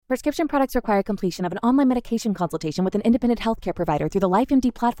Prescription products require completion of an online medication consultation with an independent healthcare provider through the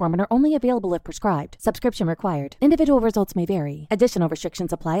LifeMD platform and are only available if prescribed. Subscription required. Individual results may vary. Additional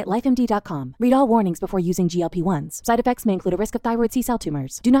restrictions apply at lifemd.com. Read all warnings before using GLP-1s. Side effects may include a risk of thyroid C-cell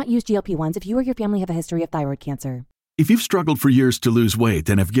tumors. Do not use GLP-1s if you or your family have a history of thyroid cancer. If you've struggled for years to lose weight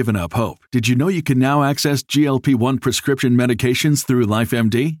and have given up hope, did you know you can now access GLP-1 prescription medications through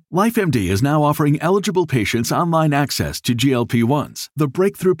LifeMD? LifeMD is now offering eligible patients online access to GLP-1s, the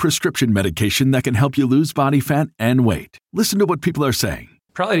breakthrough prescription medication that can help you lose body fat and weight. Listen to what people are saying.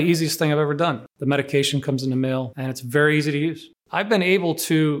 Probably the easiest thing I've ever done. The medication comes in the mail, and it's very easy to use. I've been able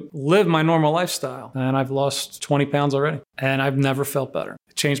to live my normal lifestyle, and I've lost 20 pounds already, and I've never felt better.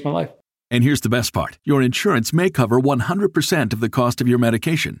 It changed my life. And here's the best part. Your insurance may cover 100% of the cost of your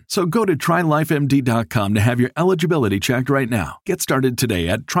medication. So go to TryLifeMD.com to have your eligibility checked right now. Get started today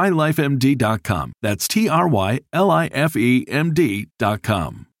at TryLifeMD.com. That's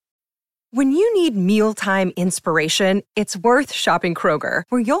TryLifeMD.com. When you need mealtime inspiration, it's worth shopping Kroger,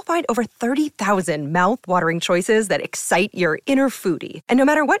 where you'll find over 30,000 mouth-watering choices that excite your inner foodie. And no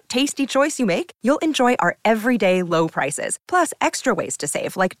matter what tasty choice you make, you'll enjoy our everyday low prices, plus extra ways to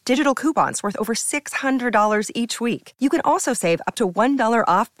save, like digital coupons worth over $600 each week. You can also save up to $1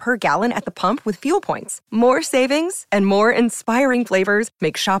 off per gallon at the pump with fuel points. More savings and more inspiring flavors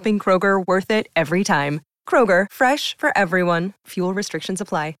make shopping Kroger worth it every time. Kroger, fresh for everyone. Fuel restrictions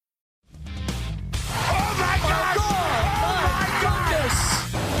apply.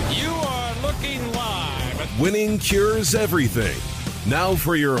 Winning cures everything. Now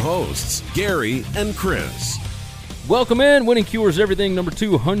for your hosts, Gary and Chris. Welcome in. Winning Cures Everything, number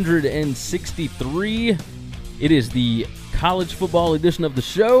 263. It is the college football edition of the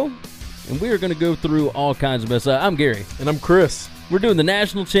show, and we are going to go through all kinds of mess. I'm Gary. And I'm Chris. We're doing the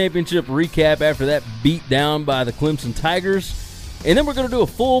national championship recap after that beat down by the Clemson Tigers, and then we're going to do a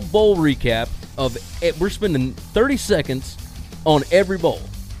full bowl recap of it. We're spending 30 seconds on every bowl.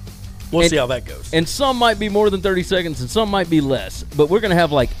 We'll see how that goes. And some might be more than 30 seconds, and some might be less. But we're going to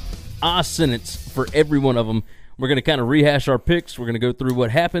have like a sentence for every one of them. We're going to kind of rehash our picks. We're going to go through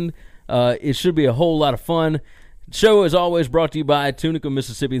what happened. It should be a whole lot of fun. The show is always brought to you by Tunica,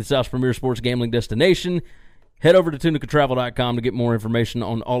 Mississippi, the South's premier sports gambling destination. Head over to tunicatravel.com to get more information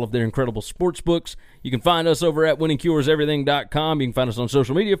on all of their incredible sports books. You can find us over at winningcureseverything.com. You can find us on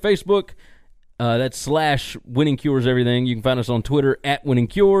social media, Facebook. That's /winningcureseverything. You can find us on Twitter at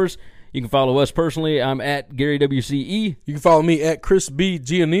winningcures. You can follow us personally. I'm at Gary WCE. You can follow me at Chris B.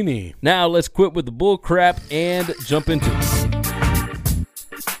 Giannini. Now let's quit with the bull crap and jump into it.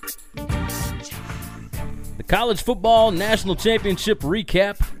 The college football national championship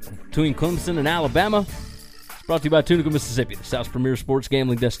recap between Clemson and Alabama. It's brought to you by Tunica, Mississippi, the South's premier sports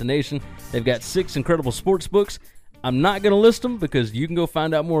gambling destination. They've got 6 incredible sports books. I'm not going to list them because you can go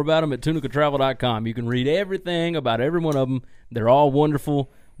find out more about them at tunicatravel.com. You can read everything about every one of them. They're all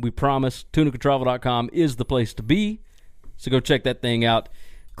wonderful. We promise tunicatravel.com is the place to be. So go check that thing out.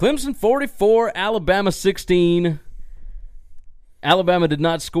 Clemson 44, Alabama 16. Alabama did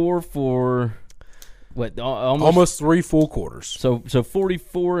not score for, almost 3 full quarters. So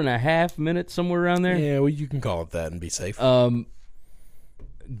 44 and a half minutes, somewhere around there? Yeah, well, you can call it that and be safe.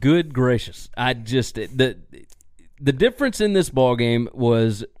 Good gracious. The difference in this ballgame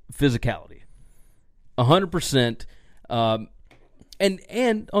was physicality. 100%.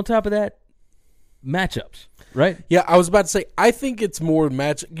 And on top of that, matchups, right? Yeah, I was about to say, I think it's more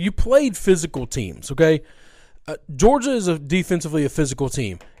match. You played physical teams, okay? Georgia is defensively a physical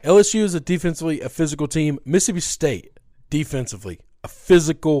team. LSU is defensively a physical team. Mississippi State, defensively, a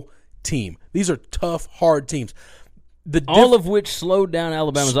physical team. These are tough, hard teams. All of which slowed down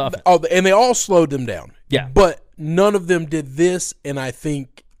Alabama's offense. Oh, and they all slowed them down. Yeah. But none of them did this, and I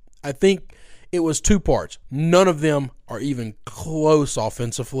think it was 2 parts. None of them are even close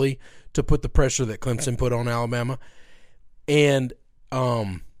offensively to put the pressure that Clemson put on Alabama. And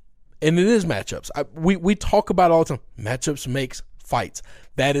it is matchups. We talk about all the time, matchups makes fights.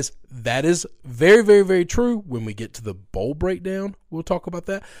 That is very, very, very true. When we get to the bowl breakdown, we'll talk about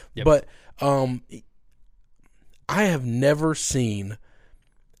that. Yep. But I have never seen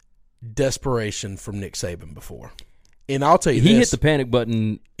desperation from Nick Saban before. And I'll tell you he hit the panic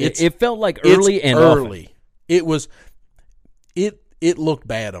button. It felt like early and early. often. It was it looked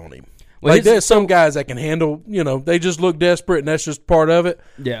bad on him. Well, like there's some guys that can handle, they just look desperate and that's just part of it.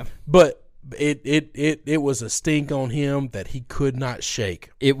 Yeah. But it was a stink on him that he could not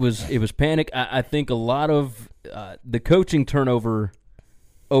shake. It was panic. I think a lot of the coaching turnover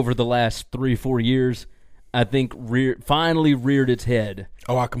over the last 3-4 years, I think finally reared its head.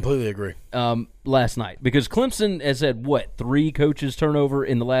 Oh, I completely agree. Last night, because Clemson has had 3 coaches turnover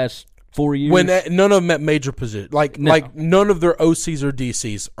in the last 4 years. When none of them at major position, like none of their OCs or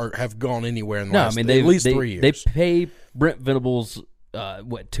DCs have gone anywhere in the last at least 3 years. They pay Brent Venables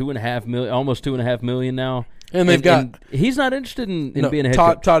 $2.5 million, almost $2.5 million now. And they've got he's not interested in being a head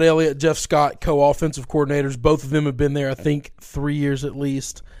coach. Todd Elliott, Jeff Scott, co-offensive coordinators. Both of them have been there, I think, 3 years at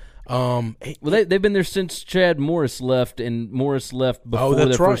least. Well, they've been there since Chad Morris left, and Morris left before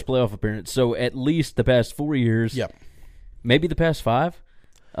their first playoff appearance. So at least the past 4 years. Yep. Maybe the past 5.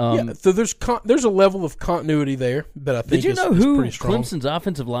 So there's a level of continuity there that I think is pretty strong. Did you know who Clemson's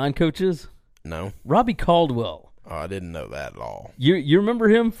offensive line coach is? No. Robbie Caldwell. Oh, I didn't know that at all. You remember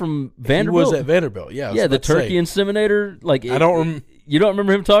him from Vanderbilt? He was at Vanderbilt, yeah. Yeah, the turkey inseminator. You don't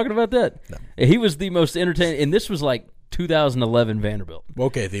remember him talking about that? No. He was the most entertaining, and this was 2011 Vanderbilt.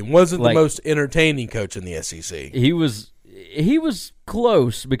 Okay, he wasn't the most entertaining coach in the SEC. He was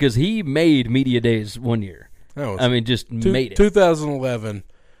close because he made media days one year. Made it. 2011.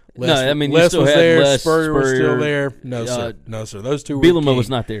 Les still was had there. Les, Spurrier was still there. No, sir. Those two were Bielema was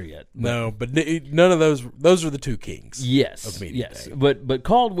not there yet. No, but none of those. Those are the two kings. Yes, of media day. But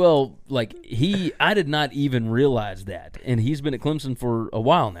Caldwell, I did not even realize that, and he's been at Clemson for a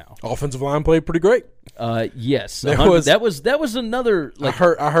while now. Offensive line played pretty great. Yes, that was another. I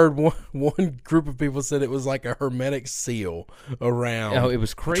heard one group of people said it was like a hermetic seal around. Oh, it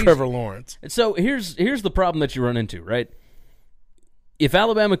was crazy. Trevor Lawrence. And so here's the problem that you run into, right? If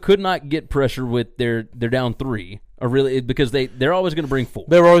Alabama could not get pressure with their down 3, or really because they're always going to bring 4.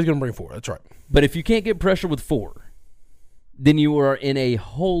 They're always going to bring 4. That's right. But if you can't get pressure with 4, then you are in a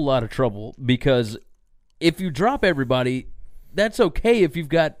whole lot of trouble, because if you drop everybody, that's okay if you've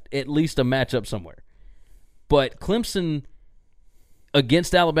got at least a matchup somewhere. But Clemson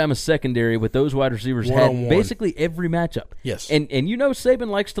against Alabama's secondary with those wide receivers had basically every matchup. Yes. And Saban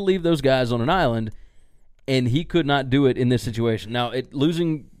likes to leave those guys on an island. And he could not do it in this situation. Now,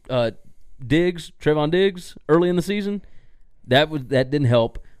 losing Trevon Diggs early in the season, that didn't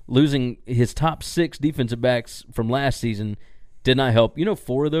help. Losing his top 6 defensive backs from last season did not help.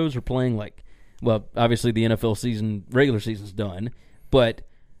 4 of those are playing obviously the NFL regular season's done, but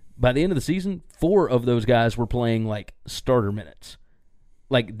by the end of the season, 4 of those guys were playing starter minutes.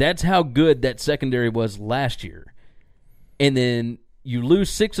 That's how good that secondary was last year. And then you lose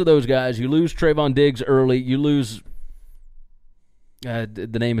 6 of those guys. You lose Trevon Diggs early. You lose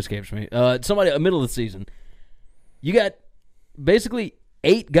the name escapes me. Somebody middle of the season. You got basically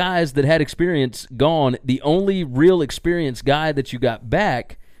 8 guys that had experience gone. The only real experienced guy that you got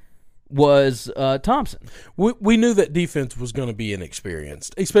back was Thompson. We knew that defense was going to be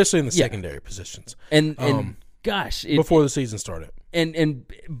inexperienced, especially in the secondary positions. And gosh, before the season started, and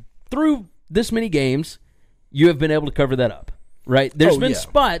through this many games, you have been able to cover that up. Right, there's been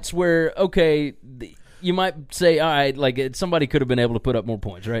spots where you might say, all right, somebody could have been able to put up more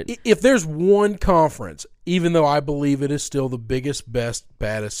points, right? If there's one conference, even though I believe it is still the biggest, best,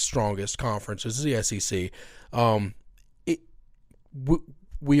 baddest, strongest conference, is the SEC.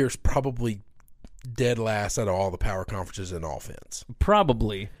 We are probably dead last out of all the power conferences in offense.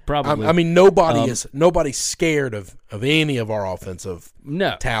 Probably. Nobody's scared of any of our offensive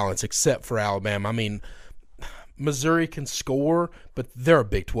talents except for Alabama. Missouri can score, but they're a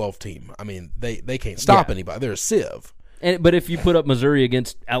Big 12 team. They can't stop anybody. They're a sieve. But if you put up Missouri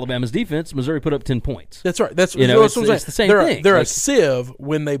against Alabama's defense, Missouri put up 10 points. That's right. That's what I'm saying. It's the same thing. They're a sieve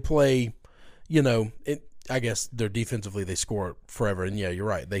when they play. I guess they're defensively they score forever. And you're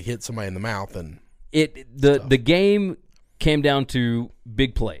right. They hit somebody in the mouth and the game came down to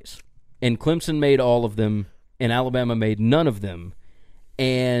big plays, and Clemson made all of them, and Alabama made none of them,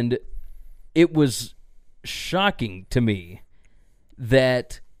 and it was shocking to me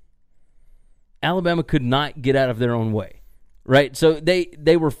that Alabama could not get out of their own way, right? So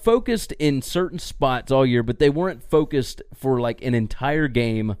they were focused in certain spots all year, but they weren't focused for an entire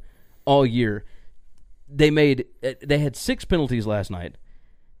game all year. They had 6 penalties last night.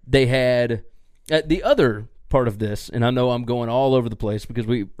 They had the other part of this, and I know I'm going all over the place because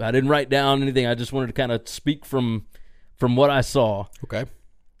I didn't write down anything. I just wanted to kind of speak from what I saw. Okay.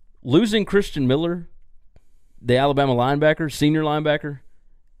 Losing Christian Miller, the Alabama linebacker, senior linebacker,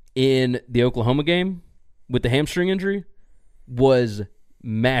 in the Oklahoma game with the hamstring injury was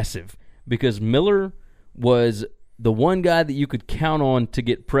massive because Miller was the one guy that you could count on to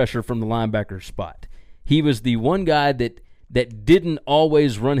get pressure from the linebacker spot. He was the one guy that didn't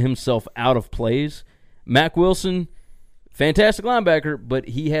always run himself out of plays. Mack Wilson, fantastic linebacker, but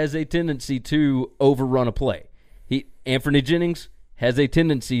he has a tendency to overrun a play. Anthony Jennings has a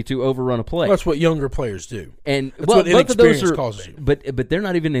tendency to overrun a play. That's what younger players do. And that's what both of those inexperience are, causes you. But they're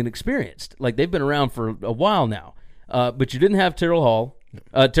not even inexperienced. Like, they've been around for a while now. But you didn't have Terrell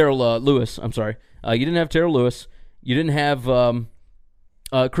Lewis. I'm sorry. You didn't have Terrell Lewis. You didn't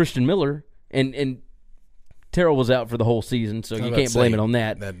have Christian Miller, and Terrell was out for the whole season, so you can't blame it on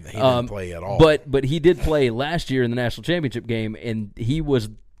that. He didn't play at all. But he did play last year in the national championship game, and he was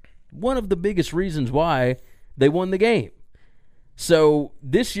one of the biggest reasons why they won the game. So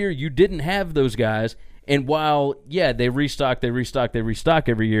this year you didn't have those guys, and while, they restock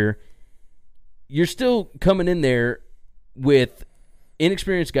every year, you're still coming in there with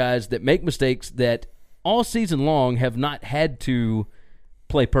inexperienced guys that make mistakes that all season long have not had to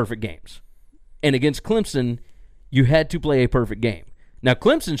play perfect games. And against Clemson, you had to play a perfect game. Now,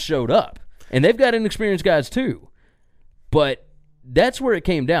 Clemson showed up, and they've got inexperienced guys too. But that's where it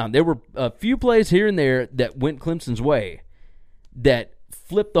came down. There were a few plays here and there that went Clemson's way that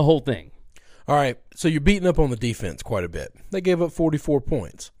flipped the whole thing. All right, so you're beating up on the defense quite a bit. They gave up 44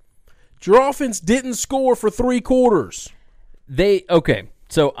 points. Your offense didn't score for 3 quarters.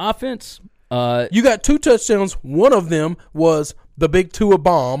 So offense. You got 2 touchdowns. One of them was the big Tua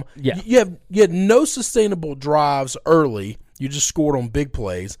bomb. Yeah. You had no sustainable drives early. You just scored on big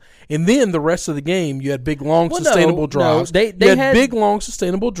plays. And then the rest of the game, you had big, long, sustainable drives. They had big, long,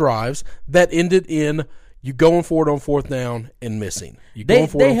 sustainable drives that ended in you going for it on 4th down and missing.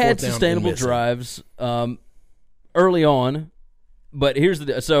 They had sustainable drives early on, but here's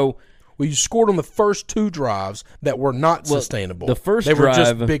the Well, you scored on the first 2 drives that were not sustainable. The first they drive, were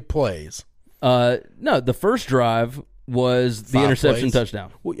just big plays. No, the first drive was the 5 interception plays.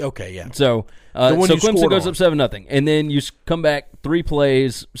 touchdown. Well, okay, yeah. So Clemson goes up 7-0, and then you come back 3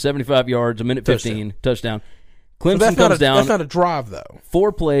 plays, 75 yards, a minute 15, touchdown. Clemson comes down. That's not a drive though.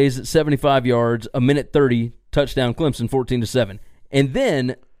 4 plays, 75 yards, a minute 30, touchdown. Clemson 14-7, and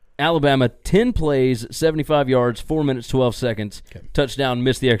then Alabama 10 plays, 75 yards, 4 minutes 12 seconds, touchdown.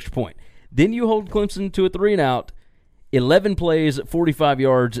 Missed the extra point. Then you hold Clemson to a 3-and-out. 11 plays, 45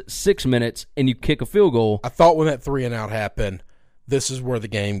 yards, 6 minutes, and you kick a field goal. I thought when that 3-and-out happened, this is where the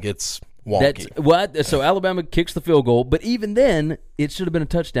game gets wonky. So Alabama kicks the field goal, but even then, it should have been a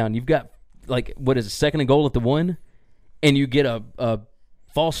touchdown. You've got, 2nd and goal at the 1, and you get a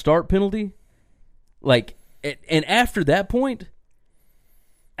false start penalty? And after that point,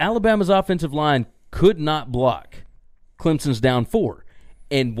 Alabama's offensive line could not block Clemson's down 4.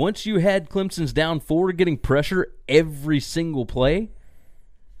 And once you had Clemson's down 4 getting pressure every single play,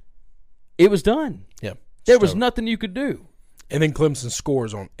 it was done. Yeah. There was nothing you could do. And then Clemson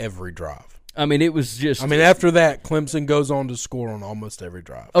scores on every drive. I mean, it was just... after that, Clemson goes on to score on almost every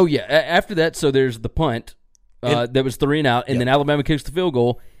drive. Oh, yeah. After that, so there's the punt that was 3-and-out, and then Alabama kicks the field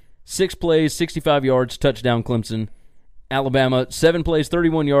goal. 6 plays, 65 yards, touchdown Clemson. Alabama, 7 plays,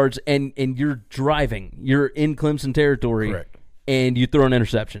 31 yards, and you're driving. You're in Clemson territory. Correct. And you throw an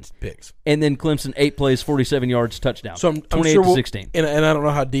interception. Picks. And then Clemson, 8 plays, 47 yards, touchdown. So I'm 28-16. And I don't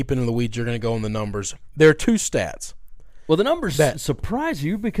know how deep into the weeds you're going to go on the numbers. There are 2 stats. Well, the numbers surprise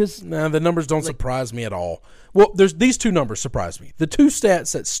you because... No, the numbers don't surprise me at all. Well, there's these 2 numbers surprise me. The 2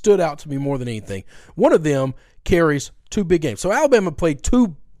 stats that stood out to me more than anything, one of them carries 2 big games. So Alabama played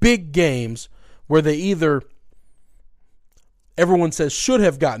 2 big games where they either, everyone says, should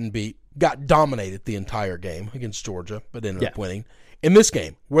have got dominated the entire game against Georgia, but ended up winning. In this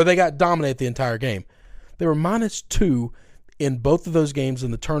game, where they got dominated the entire game, they were -2 in both of those games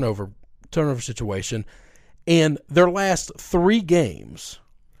in the turnover situation. And their last 3 games,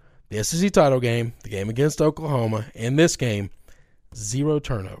 the SEC title game, the game against Oklahoma, and this game, 0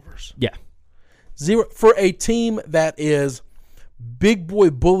 turnovers. Yeah. 0 for a team that is big boy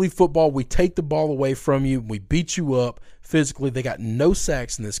bully football. We take the ball away from you. We beat you up physically. They got no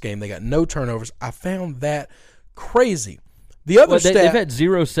sacks in this game. They got no turnovers. I found that crazy. The other stat, they've had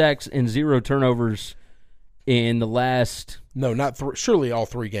 0 sacks and 0 turnovers in the last. No, not surely all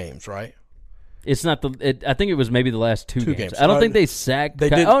 3 games, right? It's not I think it was maybe the last 2 games. I don't think they sacked. They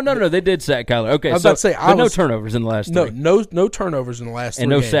did. Oh no, they did sack Kyler. Okay, I was about to say, no turnovers in the last 3. No turnovers in the last 3 and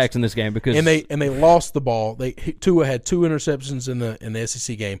no games. sacks in this game because and they lost the ball. Tua had 2 interceptions in the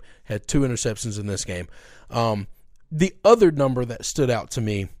SEC game. Had 2 interceptions in this game. The other number that stood out to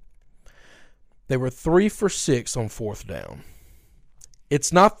me, they were 3 for 6 on 4th down.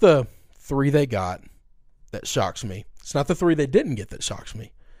 It's not the 3 they got that shocks me. It's not the 3 they didn't get that shocks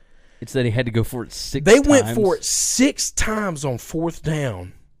me. It's that he had to go for it 6 They times. went for it 6 times on 4th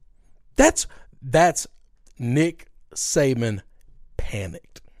down. That's Nick Saban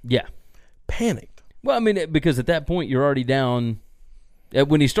panicked. Yeah. Panicked. Well, I mean, because at that point you're already down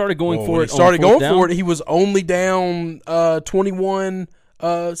When he started going for when it, he started on fourth going down, for it, he was only down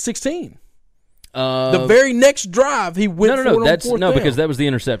 21-16. The very next drive, he went for it on fourth down. because that was the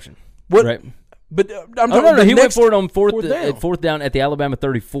interception. What? Right? But I'm talking He went for it on fourth down. fourth down at the Alabama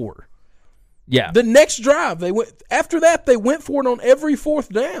 34. Yeah. The next drive, they went after that. They went for it on every fourth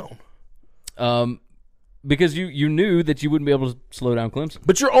down. Because you knew that you wouldn't be able to slow down Clemson.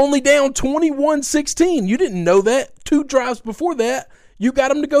 But you're only down 21-16. You didn't know that. 2 drives before that, you got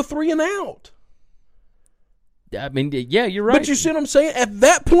them to go 3 and out. I mean, yeah, you're right. But you see what I'm saying? At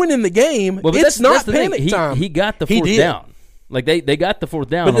that point in the game, Well, it's not the thing. panic time. He got the fourth down. Like they got the fourth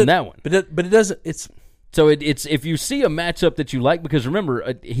down on that one. But it doesn't. It's So it's if you see a matchup that you like, because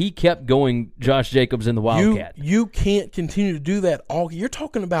remember he kept going Josh Jacobs in the Wildcat. You can't continue to do that all. You're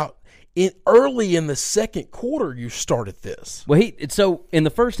talking about early in the second quarter. You started this. Well, so in the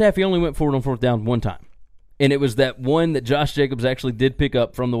first half he only went for it on fourth down one time, and it was that one that Josh Jacobs actually did pick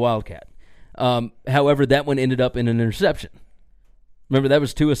up from the Wildcat. However, that one ended up in an interception. Remember, that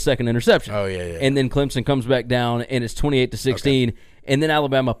was Tua's second interception. Oh, yeah. And then Clemson comes back down, and it's 28-16. Okay. And then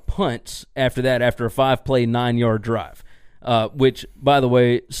Alabama punts after that after a 5-play, 9-yard drive, which, by the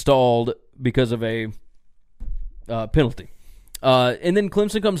way, stalled because of a penalty. And then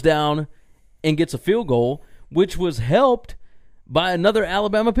Clemson comes down and gets a field goal, which was helped by another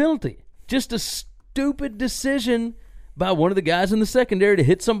Alabama penalty. Just a stupid decision by one of the guys in the secondary to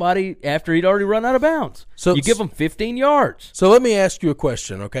hit somebody after he'd already run out of bounds. So you give them 15 yards. So let me ask you a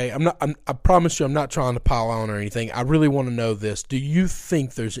question, okay? I promise you I'm not trying to pile on or anything. I really want to know this. Do you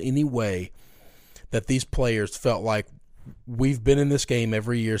think there's any way that these players felt like we've been in this game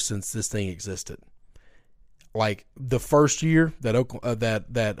every year since this thing existed? Like the first year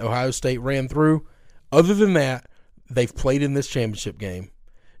that Ohio State ran through, other than that, they've played in this championship game.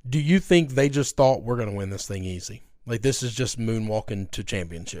 Do you think they just thought we're going to win this thing easy? Like this is just moonwalking to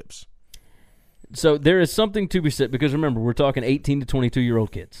championships. So there is something to be said, because remember, we're talking 18 to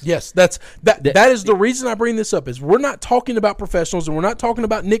 22-year-old kids. Yes, that is the reason I bring this up, is we're not talking about professionals and we're not talking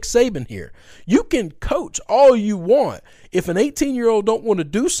about Nick Saban here. You can coach all you want. If an 18-year-old don't want to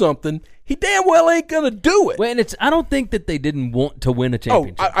do something, he damn well ain't going to do it. Well, and I don't think that they didn't want to win a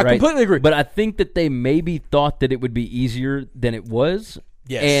championship. I completely agree. But I think that they maybe thought that it would be easier than it was.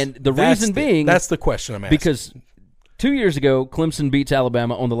 Yes. And the reason being, that's the question I'm asking. Because 2 years ago, Clemson beats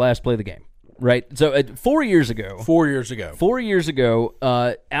Alabama on the last play of the game, right? So 4 years ago,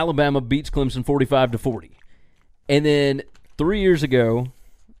 Alabama beats Clemson 45-40, and then 3 years ago,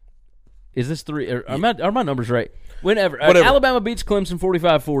 is this three? Are my numbers right? Whatever. Alabama beats Clemson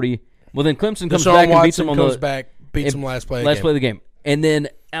 45-40. Well, then Clemson comes back and beats them on beats them last play of the game, and then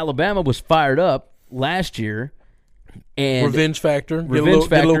Alabama was fired up last year. And revenge factor, get a little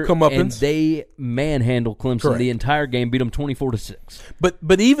comeuppance, and they manhandled Clemson. Correct. The entire game, beat them 24-6.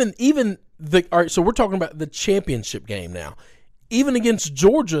 But even the all right, so we're talking about the championship game now. Even against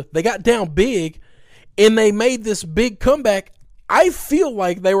Georgia, they got down big, and they made this big comeback. I feel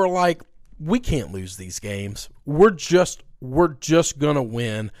like they were like, we can't lose these games. We're just going to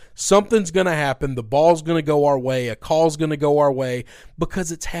win. Something's going to happen. The ball's going to go our way. A call's going to go our way,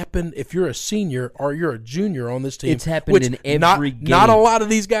 because it's happened if you're a senior or you're a junior on this team. It's happened in every game. Not a lot of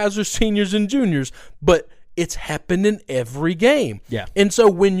these guys are seniors and juniors, but it's happened in every game. Yeah. And so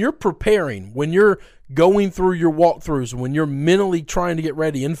when you're preparing, when you're going through your walkthroughs, when you're mentally trying to get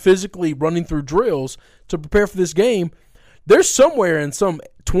ready and physically running through drills to prepare for this game, there's somewhere in some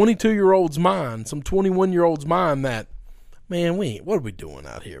 22-year-old's mind, some 21-year-old's mind that, man, what are we doing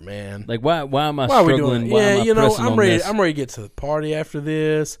out here, man? Like, why am I struggling? Why am I pressing I'm on ready. this? I'm ready to get to the party after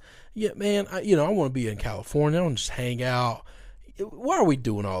this. Yeah, man. I want to be in California. I want to just hang out. Why are we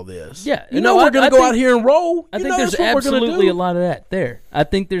doing all this? Yeah, we're going to go out here and roll. I think there's absolutely a lot of that there. I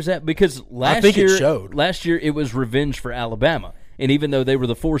think there's that because last year it was revenge for Alabama, and even though they were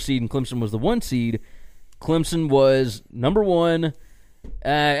the 4 seed and Clemson was the 1 seed, Clemson was number 1.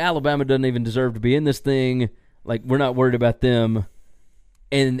 Alabama doesn't even deserve to be in this thing. Like, we're not worried about them.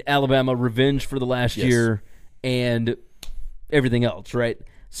 And Alabama revenge for the last year and everything else, right?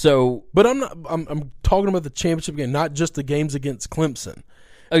 So, but I'm talking about the championship game, not just the games against Clemson.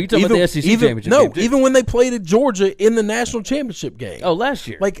 Oh, you're talking about the SEC championship game? No, even when they played at Georgia in the national championship game. Oh, last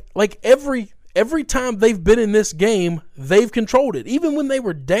year. Like every time they've been in this game, they've controlled it. Even when they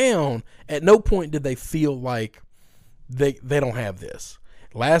were down, at no point did they feel like they don't have this.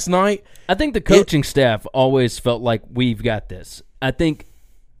 Last night, I think the coaching staff always felt like we've got this. I think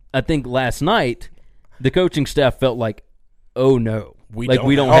last night the coaching staff felt like, oh no, we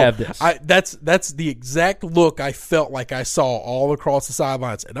don't have this. That's the exact look I felt like I saw all across the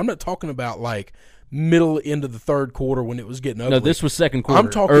sidelines, and I'm not talking about like middle into the third quarter when it was getting ugly. No, this was second quarter. I'm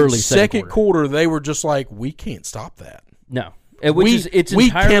talking early second quarter. They were just like, we can't stop that. No. It's we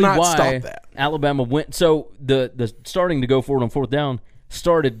entirely cannot why stop that. Alabama went. So the starting to go forward on fourth down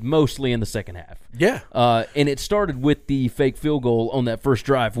started mostly in the second half. Yeah. And it started with the fake field goal on that first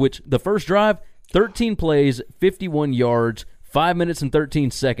drive, which the first drive, 13 plays, 51 yards, 5 minutes and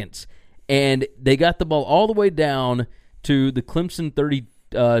 13 seconds. And they got the ball all the way down to the Clemson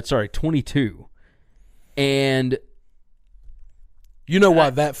 22. And you know why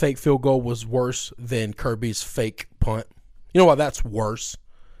that fake field goal was worse than Kirby's fake punt? You know why that's worse?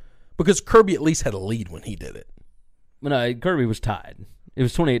 Because Kirby at least had a lead when he did it. No, Kirby was tied. It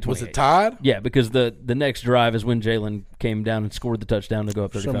was 28-28. Was it tied? Yeah, because the next drive is when Jalen came down and scored the touchdown to go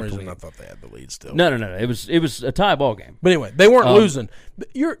up 35-20. For some reason, I thought they had the lead still. No. It was a tie ball game. But anyway, they weren't losing.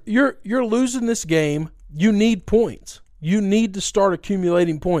 You're losing this game. You need points. You need to start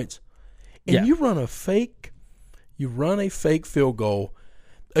accumulating points. And you run a fake field goal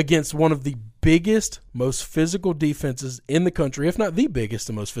against one of the biggest, most physical defenses in the country, if not the biggest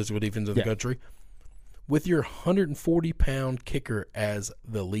and most physical defense in the country, with your 140-pound kicker as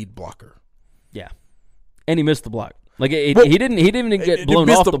the lead blocker. Yeah, and he missed the block. Like he didn't even get blown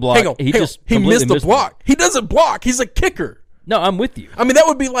off the block. Hang on, he missed the block. He doesn't block. He's a kicker. No, I'm with you. I mean, that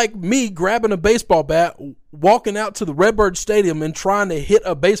would be like me grabbing a baseball bat, walking out to the Redbird Stadium and trying to hit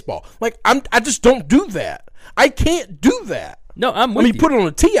a baseball. Like I just don't do that. I can't do that. No, I'm with you. Put it on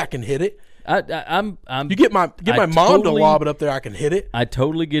a tee, I can hit it. I'm. You get my mom to lob it up there, I can hit it. I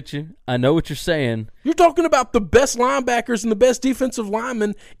totally get you. I know what you're saying. You're talking about the best linebackers and the best defensive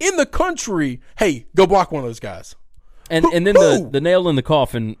linemen in the country. Hey, go block one of those guys. And then the nail in the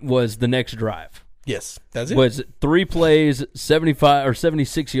coffin was the next drive. Yes, that's it. Was 3 plays, 75 or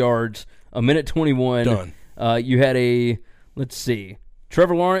 76 yards, a minute 21. Done. You had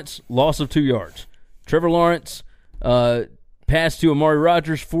Trevor Lawrence, loss of 2 yards. Trevor Lawrence, pass to Amari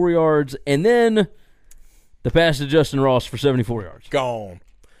Rodgers, 4 yards, and then the pass to Justin Ross for 74 yards.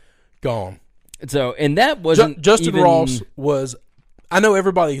 Gone. So, and that wasn't Justin Ross was. I know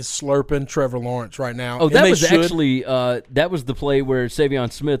everybody's slurping Trevor Lawrence right now. Oh, that was actually that was the play where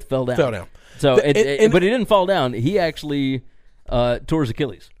Savion Smith fell down. So, but he didn't fall down. He actually tore his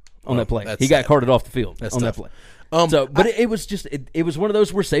Achilles on that play. He got carted off the field on that play. But it was just it was one of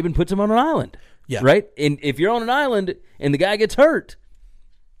those where Saban puts him on an island. Yeah. Right? And if you're on an island and the guy gets hurt,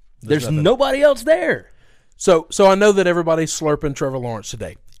 there's nobody else there. So I know that everybody's slurping Trevor Lawrence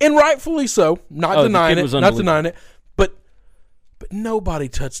today. And rightfully so. Not denying it. But nobody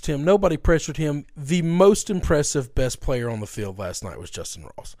touched him. Nobody pressured him. The most impressive best player on the field last night was Justin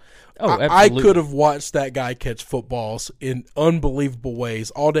Ross. Oh, absolutely. I could have watched that guy catch footballs in unbelievable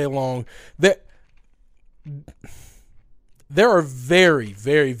ways all day long. There are very,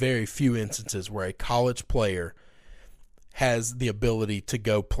 very, very few instances where a college player has the ability to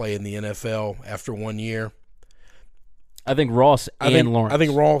go play in the NFL after 1 year. I think Ross and Lawrence. I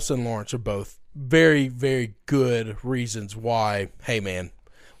think Ross and Lawrence are both very, very good reasons why. Hey, man,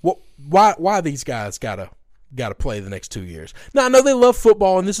 why these guys gotta play the next 2 years? Now I know they love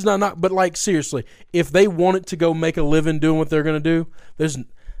football, and this is not. But like seriously, if they wanted to go make a living doing what they're going to do, there's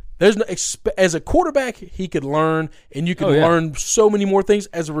no, as a quarterback he could learn, and you can learn so many more things.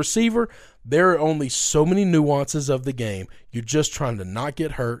 As a receiver, there are only so many nuances of the game. You're just trying to not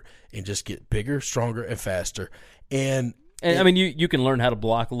get hurt and just get bigger, stronger, and faster. And I mean, you can learn how to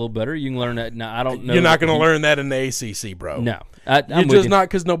block a little better. You can learn that. Now, I don't know. You're not going to learn that in the ACC, bro. No. You're just not,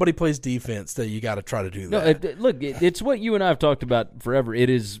 because nobody plays defense that you got to try to do that. No, look, it's what you and I have talked about forever. It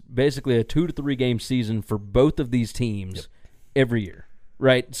is basically a 2 to 3 game season for both of these teams every year,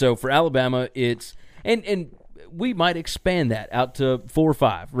 right? So for Alabama, it's and we might expand that out to 4 or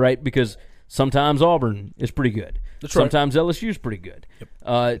 5, right? Because sometimes Auburn is pretty good. That's right. Sometimes LSU is pretty good.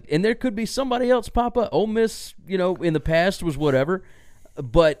 Yep. And there could be somebody else pop up. Ole Miss, in the past was whatever.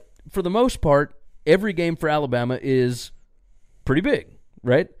 But for the most part, every game for Alabama is pretty big,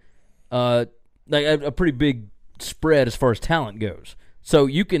 right? Like a pretty big spread as far as talent goes. So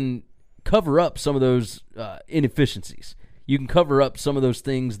you can cover up some of those inefficiencies. You can cover up some of those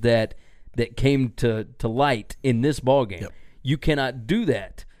things that came to light in this ballgame. Yep. You cannot do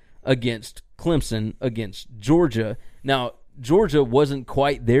that against Clemson, against Georgia. Now, Georgia wasn't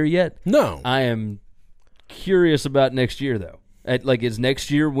quite there yet. No. I am curious about next year, though. Is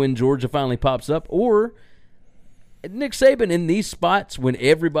next year when Georgia finally pops up? Or Nick Saban in these spots when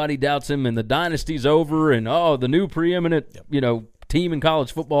everybody doubts him and the dynasty's over and, the new preeminent, team in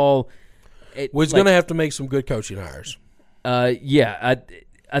college football. He's going to have to make some good coaching hires. I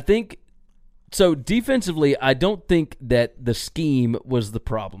think So defensively, I don't think that the scheme was the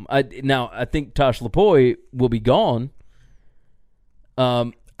problem. I think Tosh Lapoy will be gone.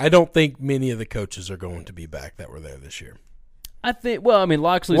 I don't think many of the coaches are going to be back that were there this year. I think. Well, I mean,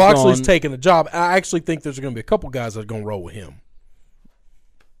 Loxley's gone. taking the job. I actually think there's going to be a couple guys that are going to roll with him.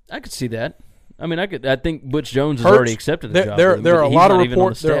 I could see that. I mean, I think Butch Jones has already accepted the job. There are a lot of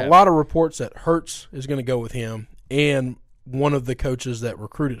reports. There are a lot of reports that Hurts is going to go with him, and one of the coaches that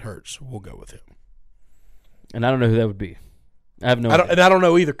recruited Hurts will go with him. And I don't know who that would be. I have no idea. And I don't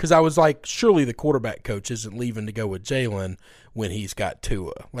know either, because I was like, surely the quarterback coach isn't leaving to go with Jalen when he's got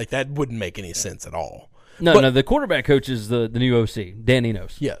Tua. Like, that wouldn't make any sense at all. No, the quarterback coach is the new OC, Dan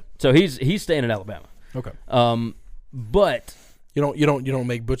Enos. Yeah. So he's staying at Alabama. Okay. But you don't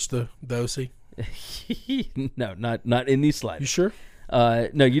make Butch the OC? No, not in these slides. You sure?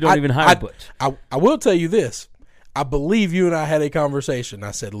 No, you don't even hire Butch. I will tell you this. I believe you and I had a conversation. I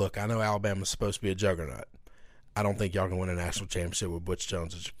said, look, I know Alabama's supposed to be a juggernaut. I don't think y'all can win a national championship with Butch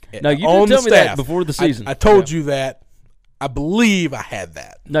Jones. No, you did tell me that before the season. I told you that. I believe I had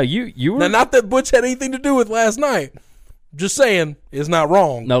that. No, you were now, not that Butch had anything to do with last night. Just saying, it's not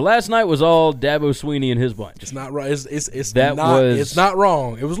wrong. No, last night was all Dabo Sweeney and his bunch. It's not right. It's not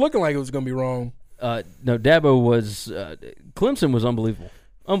wrong. It was looking like it was going to be wrong. No, Dabo was Clemson was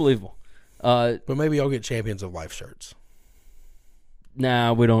unbelievable. But maybe y'all get Champions of Life shirts.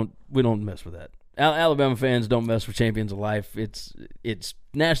 Nah, we don't mess with that. Alabama fans don't mess with Champions of Life. It's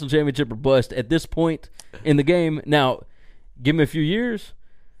national championship or bust at this point in the game. Now, give me a few years.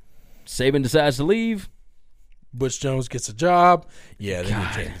 Saban decides to leave. Butch Jones gets a job. Yeah, they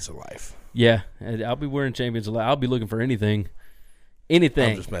need Champions of Life. Yeah, I'll be wearing Champions of Life. I'll be looking for anything.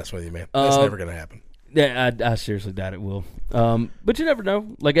 Anything. I'm just messing with you, man. That's never going to happen. Yeah, I seriously doubt it will. But you never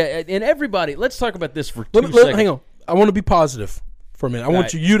know. Like, and everybody, let's talk about this for 2 seconds. Hang on. I want to be positive for a minute. I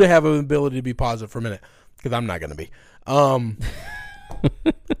want you to have an ability to be positive for a minute, because I'm not going to be.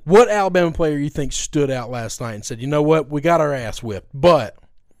 What Alabama player you think stood out last night and said, you know what, we got our ass whipped, but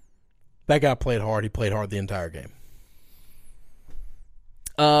that guy played hard. He played hard the entire game.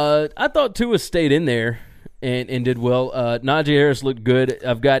 I thought Tua stayed in there and did well. Najee Harris looked good.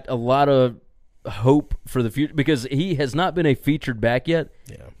 I've got a lot of hope for the future because he has not been a featured back yet.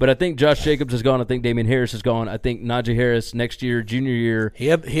 Yeah. But I think Josh Jacobs is gone. I think Damian Harris is gone. I think Najee Harris next year, junior year.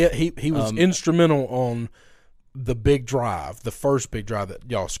 He was instrumental on the big drive, the first big drive that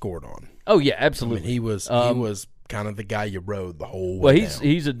y'all scored on. Oh yeah, absolutely. I mean, he was kind of the guy you rode the whole way. Well,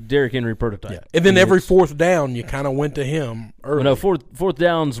 he's a Derrick Henry prototype. Yeah. And then every fourth down, you kind of went to him early. No, fourth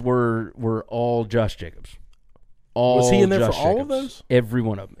downs were all Josh Jacobs. Was he in there Josh for all Jacobs. of those? Every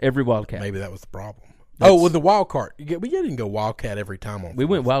one of them. Every Wildcat. Maybe that was the problem. With the Wildcat. We didn't go Wildcat every time on. We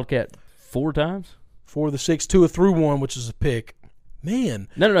went Wildcat 4 times. 4 of the 6, 2 of through 1, which is a pick. Man.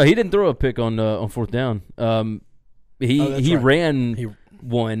 No. He didn't throw a pick on fourth down. He ran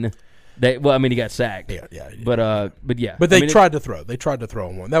one. He got sacked. Yeah. But yeah. But they tried to throw. They tried to throw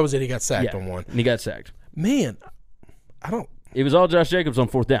on one. That was it. He got sacked on one. And he got sacked. Man, I don't. It was all Josh Jacobs on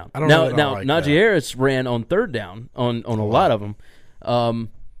fourth down. I don't know. Now Najee Harris ran on third down on a lot of them.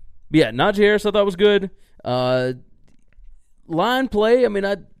 Najee Harris I thought was good. Line play. I mean,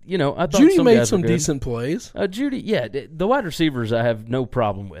 I thought Judy made guys some were good. decent plays. Judy, yeah, the wide receivers I have no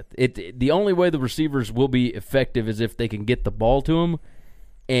problem with. The only way the receivers will be effective is if they can get the ball to them.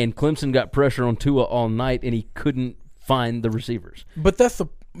 And Clemson got pressure on Tua all night, and he couldn't find the receivers. But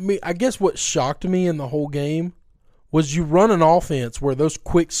I guess what shocked me in the whole game was you run an offense where those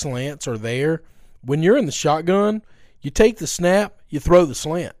quick slants are there. When you're in the shotgun, you take the snap, you throw the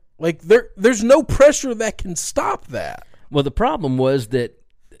slant. Like there's no pressure that can stop that. Well, the problem was that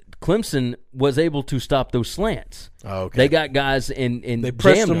Clemson was able to stop those slants. Oh, okay. They got guys and they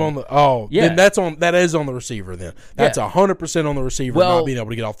pressed them on the. Oh, yeah. Then that is on the receiver. Then that's 100% on the receiver not being able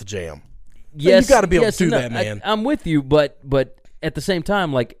to get off the jam. Yes, you got to be able to do that, man. I'm with you, but at the same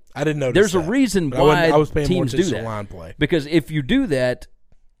time, like I didn't notice. There's a reason why I was paying teams more do that. Line play. Because if you do that,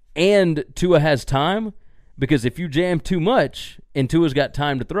 and Tua has time, because if you jam too much and Tua's got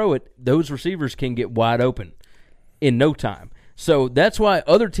time to throw it, those receivers can get wide open in no time. So that's why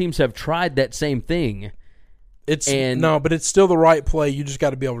other teams have tried that same thing. But it's still the right play. You just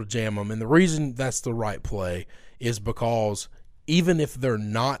got to be able to jam them. And the reason that's the right play is because even if they're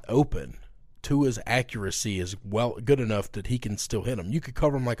not open, Tua's accuracy is good enough that he can still hit them. You could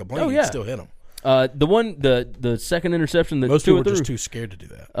cover him like a blanket and still hit them. The second interception that most Tua people are threw, just too scared to do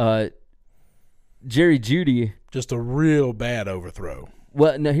that. Jerry Jeudy, just a real bad overthrow.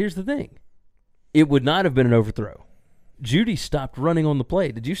 Well, now here's the thing: it would not have been an overthrow. Jeudy stopped running on the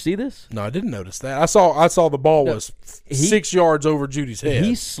play. Did you see this? No, I didn't notice that. I saw the ball was 6 yards over Judy's head.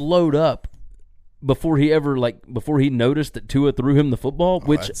 He slowed up before he noticed that Tua threw him the football,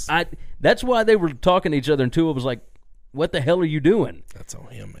 that's why they were talking to each other, and Tua was like, "What the hell are you doing?" That's on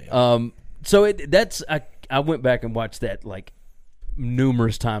him, man. So I went back and watched that like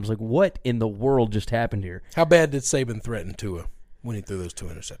numerous times. Like, what in the world just happened here? How bad did Saban threaten Tua when he threw those 2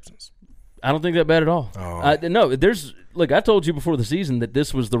 interceptions? I don't think that bad at all. Oh. No, I told you before the season that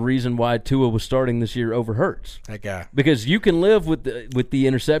this was the reason why Tua was starting this year over Hurts. That guy. Because you can live with the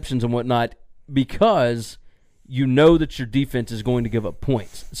interceptions and whatnot because you know that your defense is going to give up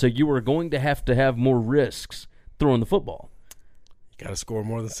points. So you are going to have more risks throwing the football. Got to score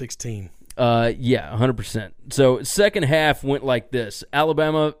more than 16. Yeah, 100%. So second half went like this.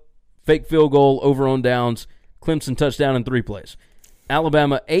 Alabama, fake field goal, over on downs. Clemson touchdown in 3 plays.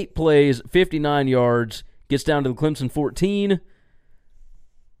 Alabama, 8 plays, 59 yards, gets down to the Clemson 14.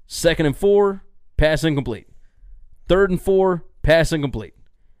 2nd and 4, pass incomplete. 3rd and 4, pass incomplete.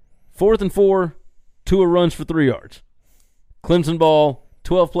 4th and 4, Tua runs for 3 yards. Clemson ball,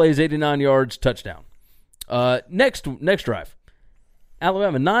 12 plays, 89 yards, touchdown. Next drive.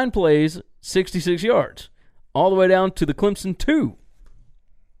 Alabama, 9 plays, 66 yards. All the way down to the Clemson 2.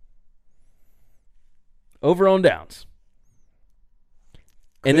 Over on downs.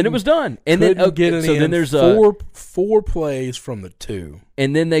 And then it was done. And then then there's four plays from the 2.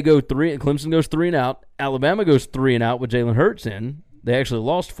 And then they go 3. And Clemson goes 3 and out. Alabama goes 3 and out with Jalen Hurts in. They actually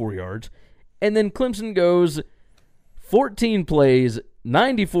lost 4 yards. And then Clemson goes 14 plays,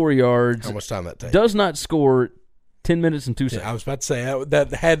 94 yards. How much time that take? Does not score. 10 minutes and 2 seconds. I was about to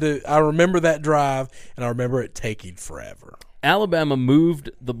say I remember that drive, and I remember it taking forever. Alabama moved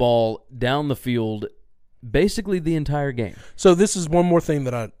the ball down the field basically the entire game. So this is one more thing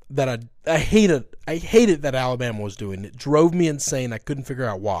that I hated. I hated that Alabama was doing. It drove me insane. I couldn't figure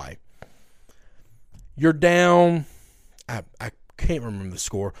out why. You're down. I can't remember the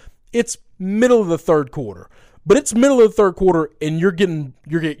score. It's middle of the 3rd quarter. But it's middle of the 3rd quarter, and you're getting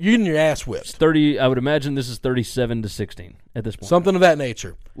your ass whipped. It's 30. I would imagine this is 37-16 at this point. Something of that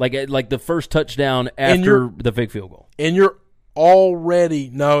nature. Like the first touchdown after the fake field goal. And you're already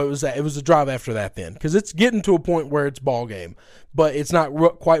it was a drive after that then, because it's getting to a point where it's ball game, but it's not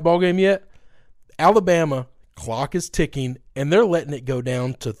quite ball game yet. Alabama clock is ticking, and they're letting it go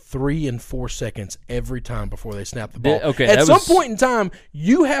down to 3 and 4 seconds every time before they snap the ball. At some point in time,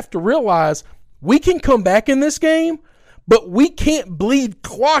 you have to realize. We can come back in this game, but we can't bleed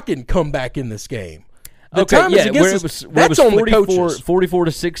clock and come back in this game. The time is against us. That's on the coaches.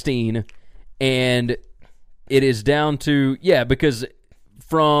 44-16, and it is down to because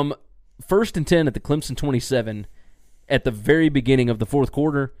from 1st and 10 at the Clemson 27 at the very beginning of the 4th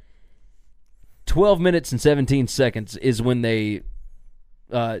quarter, 12 minutes and 17 seconds is when they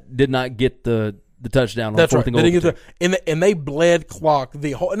did not get the touchdown on 4th and goal. And they bled clock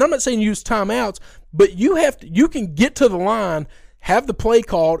the whole. And I'm not saying use timeouts, but you can get to the line, have the play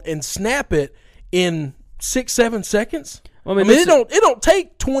called, and snap it in 6-7 seconds. Well, I mean it don't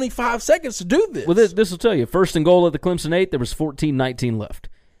take 25 seconds to do this. Well, this will tell you. 1st and goal at the Clemson 8, there was 14-19 left.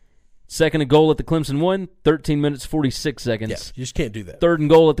 2nd and goal at the Clemson 1, 13 minutes, 46 seconds. Yeah, you just can't do that. 3rd and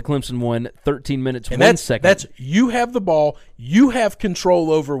goal at the Clemson 1, 13 minutes, 1 second. That's you have the ball. You have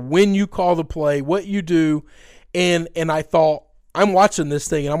control over when you call the play, what you do. And I thought, I'm watching this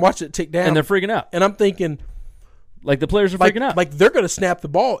thing, and I'm watching it tick down. And they're freaking out. And I'm thinking. Like the players are freaking out. Like they're going to snap the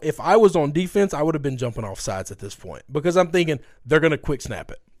ball. If I was on defense, I would have been jumping off sides at this point. Because I'm thinking, they're going to quick snap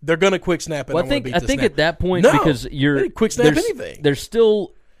it. They're going to quick snap it. Well, I think at that point, because they didn't quick snap anything. There's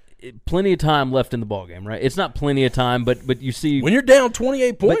still plenty of time left in the ballgame, right? It's not plenty of time, but you see when you're down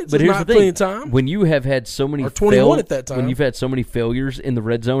 28 points, but here's not the thing. Plenty of time. When you have had so many 21 at that time, when you've had so many failures in the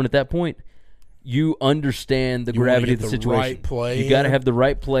red zone at that point, you understand the gravity of the situation. Right play, you got to have the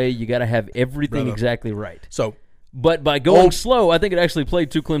right play. You got to have everything exactly right. So, but by going slow, I think it actually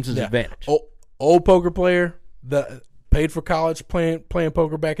played to Clemson's advantage. Old poker player that paid for college playing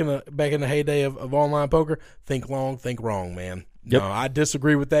poker back in the heyday of online poker. Think long, think wrong, man. Yep. No, I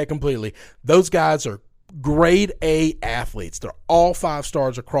disagree with that completely. Those guys are grade A athletes. They're all 5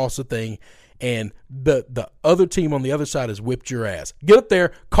 stars across the thing, and the other team on the other side has whipped your ass. Get up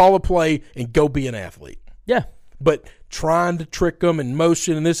there, call a play, and go be an athlete. Yeah. But trying to trick them in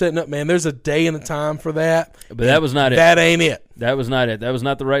motion and this, that, and that, man, there's a day and a time for that. But that was not it. That ain't it. That was not it. That was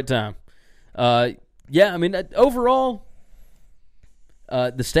not the right time. Yeah, I mean, overall,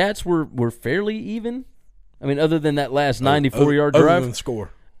 the stats were fairly even. I mean, other than that last 94-yard drive. Other than the score.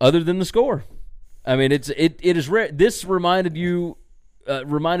 Other than the score. I mean, it is rare. This reminded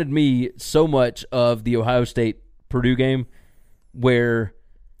me so much of the Ohio State-Purdue game where –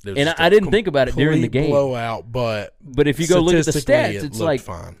 and I didn't think about it during the game. Blowout, but if you go look at the stats, it's like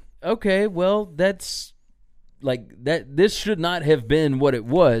fine. okay, well, that's like that. This should not have been what it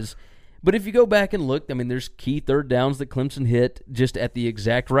was. But if you go back and look, I mean, there's key third downs that Clemson hit just at the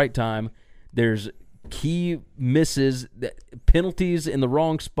exact right time. There's key misses, penalties in the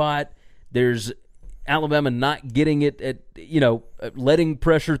wrong spot. There's Alabama not getting it at, letting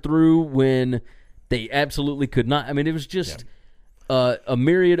pressure through when they absolutely could not. I mean, it was just a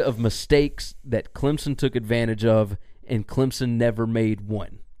myriad of mistakes that Clemson took advantage of, and Clemson never made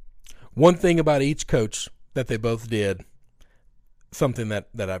one. One thing about each coach that they both did, something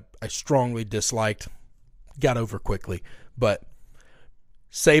that I strongly disliked, got over quickly, but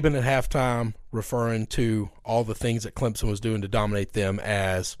Saban at halftime referring to all the things that Clemson was doing to dominate them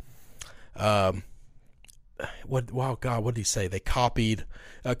as what did he say? They copied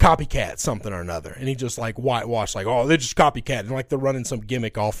copycat something or another, and he just like whitewashed, like, oh, they're just copycat, and like they're running some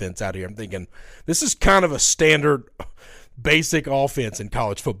gimmick offense out here. I'm thinking this is kind of a standard basic offense in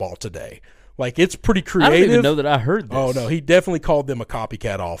college football today. Like, it's pretty creative. I don't even know that I heard this. Oh, no, he definitely called them a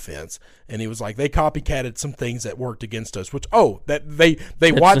copycat offense. And he was like, they copycatted some things that worked against us, which, that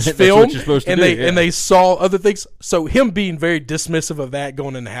they watched film and they saw other things. So him being very dismissive of that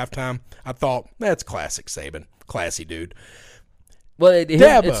going into halftime, I thought, that's classic Saban. Classy dude. Well,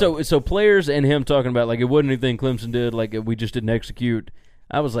 so players and him talking about, like, it wasn't anything Clemson did, like, we just didn't execute.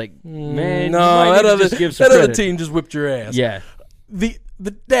 I was like, man, no, that other other team just whipped your ass. Yeah. The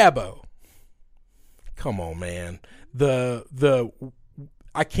Dabo. Come on, man.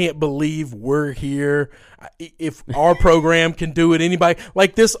 I can't believe we're here. If our program can do it, anybody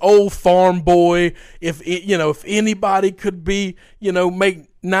like this old farm boy. If anybody could be,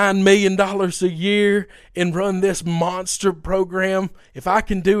 make $9 million a year and run this monster program, if I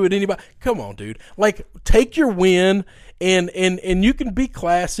can do it, anybody. Come on, dude. Like, take your win. And you can be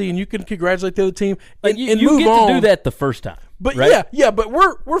classy and you can congratulate the other team and you move get on. to do that the first time. But right? but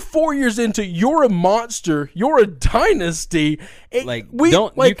we're 4 years into, you're a monster, you're a dynasty. You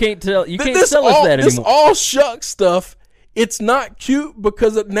can't sell us that anymore. This all shucks stuff. It's not cute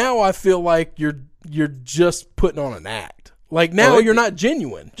because now I feel like you're just putting on an act. Like, now you're not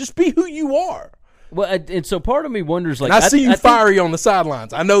genuine. Just be who you are. Well, and so part of me wonders, like, and I see you fiery on the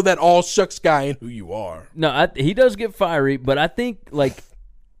sidelines. I know that all shucks guy ain't who you are. No, he does get fiery, but I think, like,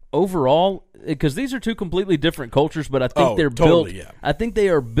 overall, because these are two completely different cultures, but I think they're totally, built. Yeah. I think they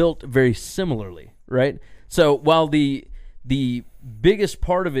are built very similarly, right? So while the biggest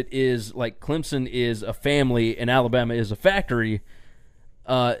part of it is, like, Clemson is a family and Alabama is a factory,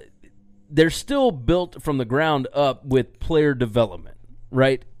 they're still built from the ground up with player development,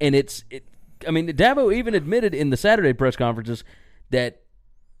 right? And Dabo even admitted in the Saturday press conferences that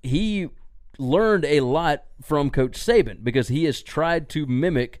he learned a lot from Coach Saban because he has tried to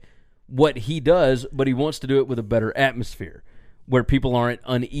mimic what he does, but he wants to do it with a better atmosphere where people aren't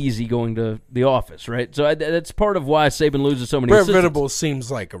uneasy going to the office, right? So that's part of why Saban loses so many Brent assistants. Venables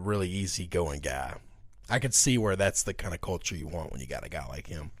seems like a really easygoing guy. I could see where that's the kind of culture you want when you got a guy like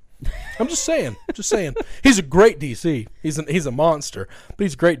him. I'm just saying. He's a great DC. He's a monster, but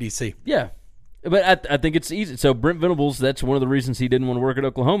he's a great DC. Yeah. But I think it's easy. So Brent Venables, that's one of the reasons he didn't want to work at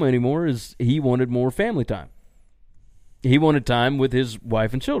Oklahoma anymore, is he wanted more family time. He wanted time with his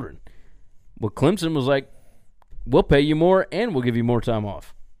wife and children. Well, Clemson was like, we'll pay you more and we'll give you more time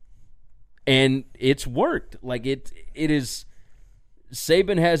off. And it's worked. Like, it is –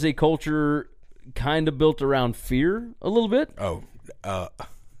 Saban has a culture kind of built around fear a little bit.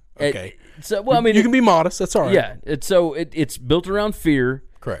 Okay. You can be modest. That's all right. Yeah. It's built around fear.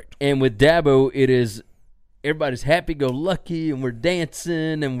 Correct. And with Dabo, it is everybody's happy-go-lucky, and we're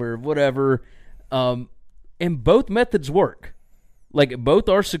dancing, and we're whatever. And both methods work. Like, both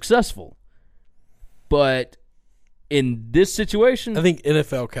are successful. But in this situation, I think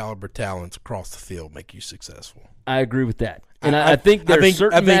NFL caliber talents across the field make you successful. I agree with that. And I think there's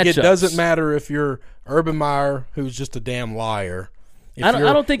certain matchups. It doesn't matter if you're Urban Meyer, who's just a damn liar. I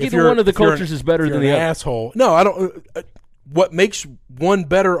don't think either one of the cultures is better than the other. Asshole. No, I don't. What makes one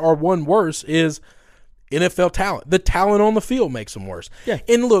better or one worse is NFL talent. The talent on the field makes them worse. Yeah.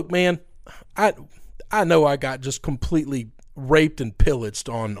 And look, man, I know I got just completely raped and pillaged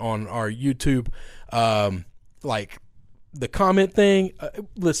on our YouTube, like the comment thing.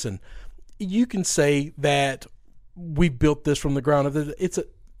 Listen, you can say that we built this from the ground up.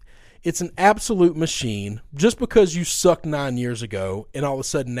 It's an absolute machine. Just because you sucked 9 years ago and all of a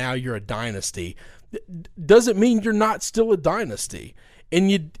sudden now you're a dynasty doesn't mean you're not still a dynasty.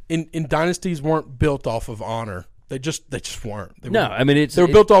 And dynasties weren't built off of honor. They just weren't. They were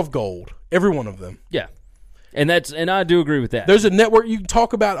built off gold. Every one of them. Yeah. And I do agree with that. There's a network you can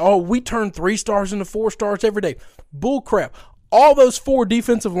talk about, we turn 3 stars into 4 stars every day. Bull crap. all those 4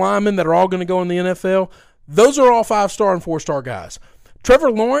 defensive linemen that are all going to go in the NFL, those are all 5-star and 4-star guys.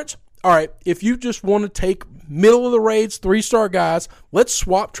 Trevor Lawrence, all right, if you just want to take middle of the rates 3-star guys, let's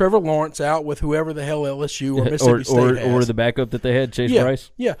swap Trevor Lawrence out with whoever the hell LSU or Mississippi State has. Or the backup that they had, Chase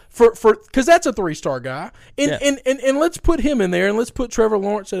Bryce. Yeah, because that's a 3-star guy. And let's put him in there, and let's put Trevor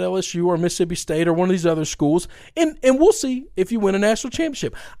Lawrence at LSU or Mississippi State or one of these other schools, and we'll see if you win a national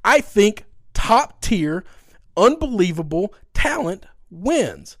championship. I think top-tier, unbelievable talent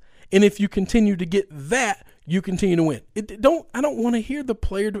wins. And if you continue to get that, you continue to win. I don't want to hear the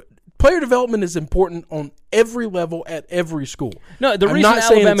player development is important on every level at every school. No, the reason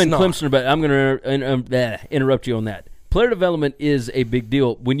Alabama and Clemson are better, I'm going to interrupt you on that. Player development is a big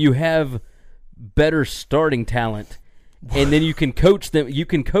deal when you have better starting talent, and then you can coach them. You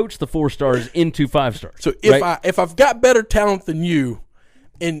can coach the 4-stars into 5-stars. So if I've got better talent than you,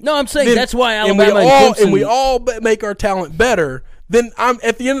 I'm saying that's why Alabama and Clemson, and we all make our talent better. Then I'm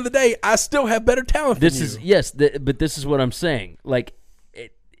at the end of the day, I still have better talent than you. But this is what I'm saying. Like,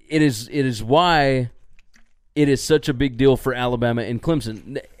 it is why it is such a big deal for Alabama and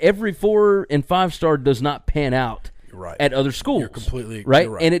Clemson. Every 4- and 5-star does not pan out at other schools. You're completely right.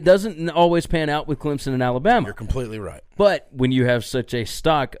 You're right. And it doesn't always pan out with Clemson and Alabama. You're completely right. But when you have such a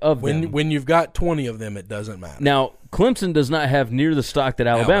stock of them. When you've got 20 of them, it doesn't matter. Now, Clemson does not have near the stock that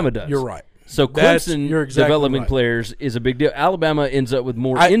Alabama does. You're right. So Clemson developing players is a big deal. Alabama ends up with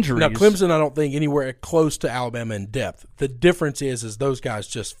more injuries. Now, Clemson, I don't think anywhere close to Alabama in depth. The difference is those guys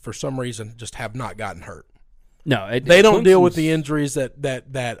just, for some reason, just have not gotten hurt. No, they don't deal with the injuries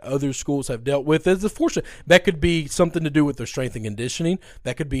that other schools have dealt with. As fortunate, that could be something to do with their strength and conditioning.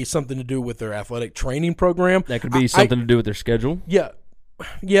 That could be something to do with their athletic training program. That could be something to do with their schedule. Yeah.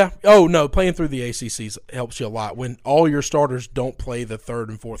 Oh, no, playing through the ACCs helps you a lot. When all your starters don't play the 3rd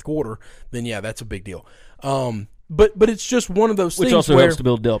and 4th quarter, then, that's a big deal. But it's just one of those things which also where, helps to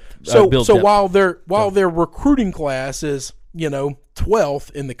build depth. So while their recruiting class is,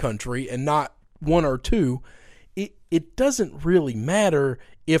 12th in the country and not 1 or 2, it doesn't really matter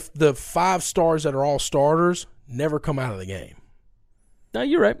if the 5-stars that are all starters never come out of the game. No,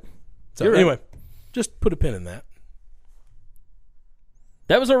 you're right. So anyway, just put a pin in that.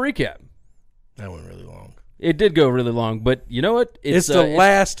 That was our recap. That went really long. It did go really long, but you know what? It's the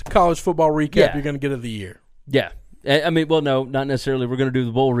last college football recap you're going to get of the year. Yeah. I mean, well, no, not necessarily. We're going to do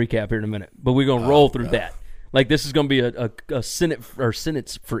the bowl recap here in a minute, but we're going to roll through that. Like, this is going to be a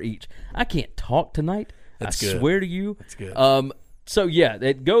sentence for each. I can't talk tonight. That's I good. swear to you. That's good. So,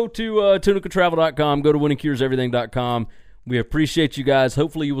 go to tunicatravel.com, go to winningcureseverything.com. We appreciate you guys.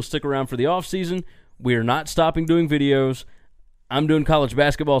 Hopefully you will stick around for the off season. We are not stopping doing videos. I'm doing college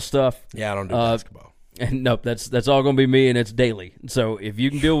basketball stuff. Yeah, I don't do basketball. And nope, that's all going to be me, and it's daily. So if you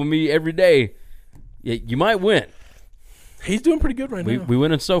can deal with me every day, you might win. He's doing pretty good right now. We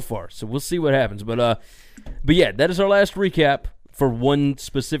winning so far, so we'll see what happens. But yeah, that is our last recap for one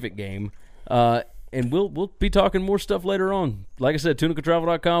specific game. And we'll be talking more stuff later on. Like I said,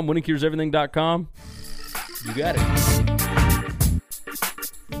 tunicatravel.com, winningcureseverything.com. You got it.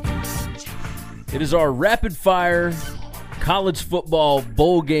 It is our rapid fire college football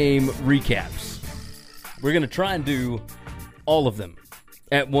bowl game recaps. We're going to try and do all of them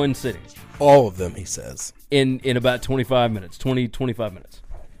at one sitting. All of them, he says. In about 25 minutes, 25 minutes.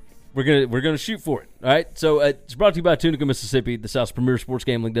 We're gonna shoot for it. All right. So it's brought to you by Tunica, Mississippi, the South's premier sports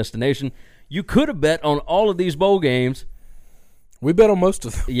gambling destination. You could have bet on all of these bowl games. We bet on most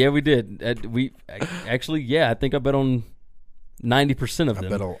of them. Yeah, we did. I think I bet on 90% of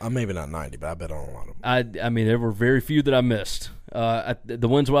them. Maybe not 90, but I bet on a lot of them. I mean, there were very few that I missed. The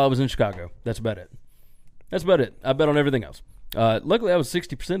ones while I was in Chicago. That's about it. I bet on everything else. Luckily, I was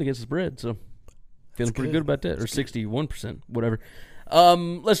 60% against the spread, so feeling pretty good about that. Or 61%, whatever.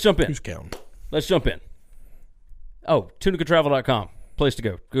 Let's jump in. Who's counting? Let's jump in. Oh, tunicatravel.com. Place to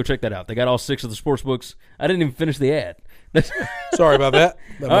go. Go check that out. They got all 6 of the sports books. I didn't even finish the ad. Sorry about that.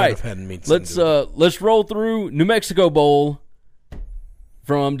 That all might right. have had me. Let's roll through New Mexico Bowl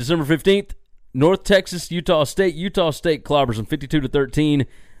from December 15th. North Texas, Utah State. Utah State clobbers them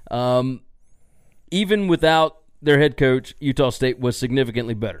 52-13. Even without their head coach, Utah State was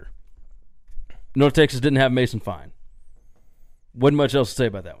significantly better. North Texas didn't have Mason Fine. Wasn't much else to say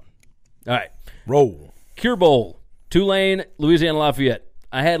about that one. All right. Roll. Cure Bowl. Tulane, Louisiana Lafayette.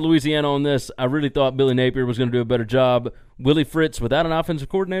 I had Louisiana on this. I really thought Billy Napier was going to do a better job. Willie Fritz, without an offensive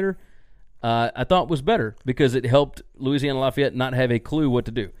coordinator, I thought was better because it helped Louisiana Lafayette not have a clue what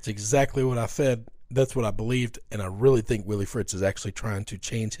to do. It's exactly what I said. That's what I believed, and I really think Willie Fritz is actually trying to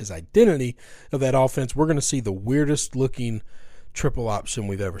change his identity of that offense. We're going to see the weirdest-looking triple option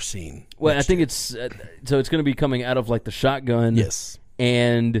we've ever seen. Well, I think it's so it's going to be coming out of like the shotgun. Yes.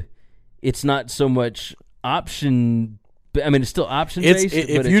 And it's not so much option. I mean, it's still option based.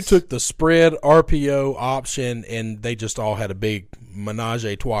 If you took the spread RPO option and they just all had a big menage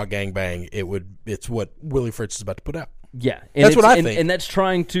a trois gangbang, it's what Willie Fritz is about to put out. Yeah, that's what I think. And that's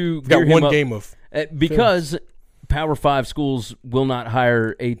trying to got gear one him up, game of because Power 5 schools will not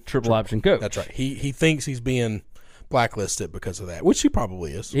hire a triple option coach. That's right. He thinks he's being blacklisted because of that, which he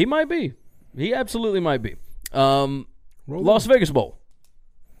probably is. He might be. He absolutely might be. Las Vegas Bowl.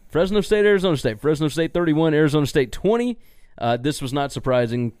 Fresno State, Arizona State. Fresno State 31, Arizona State 20. This was not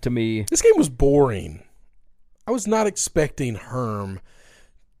surprising to me. This game was boring. I was not expecting Herm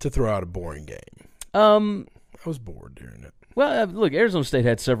to throw out a boring game. I was bored during it. Well, look, Arizona State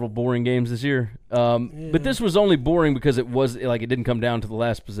had several boring games this year, but this was only boring because it didn't come down to the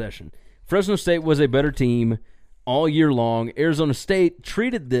last possession. Fresno State was a better team all year long. Arizona State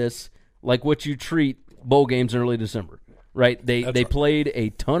treated this like what you treat bowl games in early December. Right, they played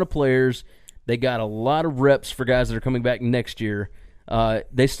a ton of players. They got a lot of reps for guys that are coming back next year.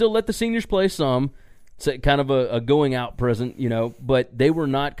 They still let the seniors play some. It's kind of a going out present, but they were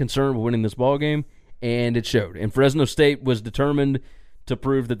not concerned with winning this ball game, and it showed. And Fresno State was determined to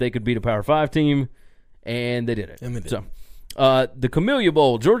prove that they could beat a Power 5 team, and they did it. And they did. So, the Camellia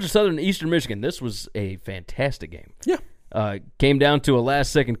Bowl, Georgia Southern, Eastern Michigan. This was a fantastic game. Yeah. Came down to a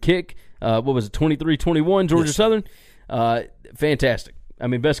last-second kick. What was it, 23-21, Georgia Southern? Fantastic. I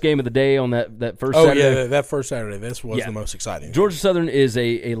mean, best game of the day on that first Saturday. Oh, yeah, that first Saturday. This was the most exciting. Georgia Southern is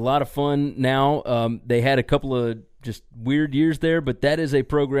a lot of fun now. They had a couple of just weird years there, but that is a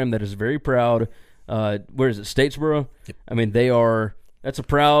program that is very proud. Where is it, Statesboro? Yep. I mean, that's a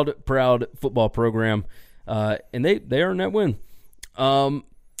proud football program, and they earned that win.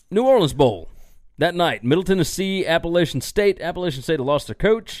 New Orleans Bowl, that night, Middle Tennessee, Appalachian State. Appalachian State lost their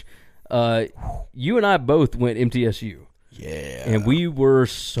coach. You and I both went MTSU. Yeah. And we were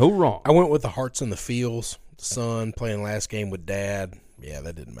so wrong. I went with the Hearts and the Fields. The son playing last game with Dad. Yeah,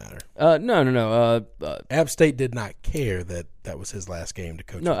 that didn't matter. No. App State did not care that was his last game to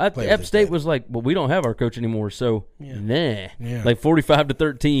coach. No, App State was like, well, we don't have our coach anymore, so nah. Yeah. Like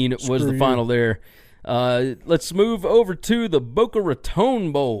 45-13 was the final there. Let's move over to the Boca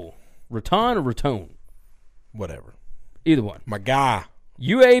Raton Bowl. Raton or Raton? Whatever. Either one. My guy.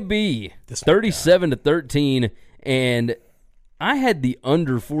 UAB, 37-13, and I had the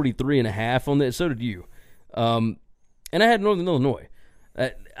under 43.5 on that. So did you. And I had Northern Illinois.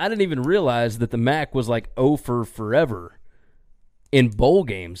 I didn't even realize that the MAC was like 0 for forever in bowl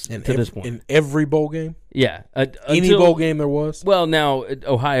games to this point. In every bowl game? Yeah. Any bowl game there was? Well, now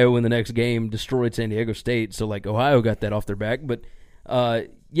Ohio in the next game destroyed San Diego State, so like Ohio got that off their back. But,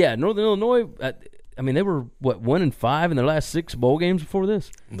 Northern Illinois, I mean, they were, 1-5 in their last 6 bowl games before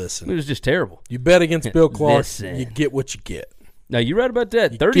this? Listen. It was just terrible. You bet against Bill Clark, you get what you get. Now, you're right about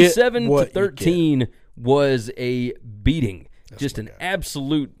that. 37-13 was a beating. Just an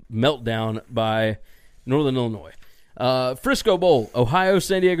absolute meltdown by Northern Illinois. Frisco Bowl, Ohio,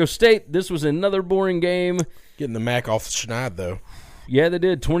 San Diego State. This was another boring game. Getting the MAC off the schneid, though. Yeah, they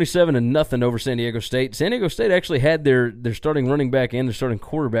did 27-0 over San Diego State. San Diego State actually had their starting running back and their starting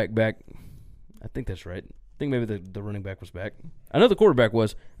quarterback back. I think that's right. I think maybe the running back was back. I know the quarterback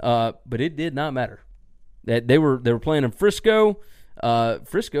was, but it did not matter. That they were playing in Frisco.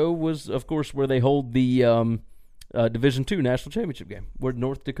 Frisco was, of course, where they hold the Division II national championship game, where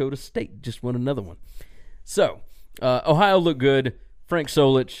North Dakota State just won another one. So Ohio looked good. Frank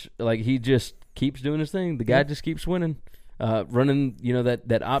Solich, he just keeps doing his thing. The guy just keeps winning. Running,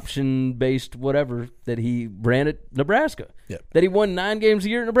 that option-based whatever that he ran at Nebraska. Yep. That he won 9 games a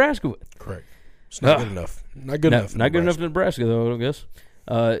year at Nebraska with. Correct. It's not good enough. Not good enough. Not good enough in Nebraska, though, I guess.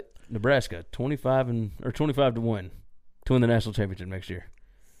 Nebraska, 25-1 to win the national championship next year.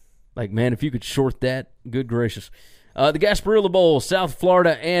 Man, if you could short that, good gracious. The Gasparilla Bowl, South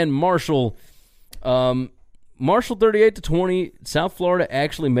Florida and Marshall. Marshall 38-20. South Florida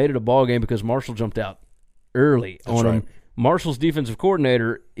actually made it a ball game because Marshall jumped out early on them. Marshall's defensive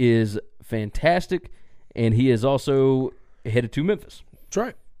coordinator is fantastic, and he is also headed to Memphis. That's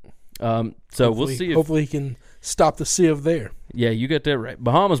right. So we'll see. Hopefully he can stop the sieve there. Yeah, you got that right.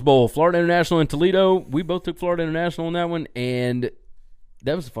 Bahamas Bowl, Florida International and Toledo. We both took Florida International on that one, and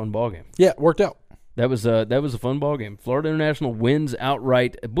that was a fun ball game. Yeah, it worked out. That was a fun ball game. Florida International wins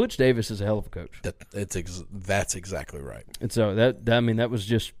outright. Butch Davis is a hell of a coach. That's exactly right. And so that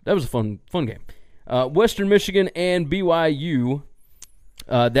was a fun game. Western Michigan and BYU.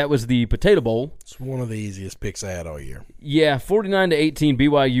 That was the Potato Bowl. It's one of the easiest picks I had all year. Yeah, 49-18,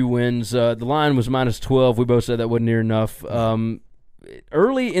 BYU wins. The line was -12. We both said that wasn't near enough.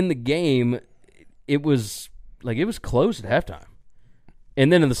 Early in the game, it was close at halftime. And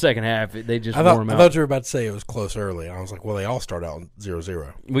then in the second half, they just wore them out. I thought you were about to say it was close early. I was like, well, they all start out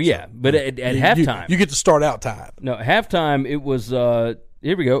 0-0. Well, yeah, but at halftime. You get to start out tied. No, at halftime, it was,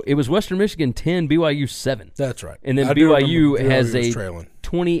 here we go. It was Western Michigan 10, BYU 7. That's right. And then BYU has a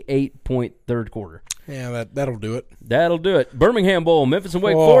 28-point third quarter. Yeah, that'll do it. That'll do it. Birmingham Bowl, Memphis and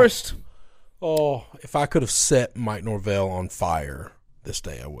Wake Forest. Oh, if I could have set Mike Norvell on fire this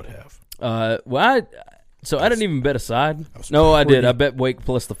day, I would have. I didn't even bet a side. I did. I bet Wake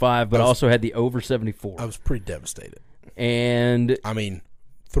plus the 5, but I also had the over 74. I was pretty devastated. And I mean,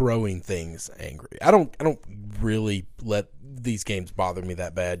 throwing things angry. I don't really let these games bother me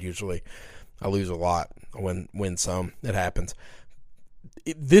that bad. Usually, I lose a lot. I win some. It happens.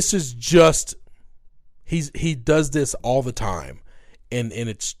 This is just he does this all the time, and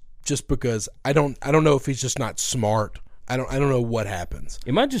it's just because I don't know if he's just not smart. I don't know what happens.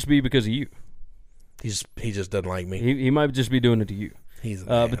 It might just be because of you. He just doesn't like me. He might just be doing it to you. He's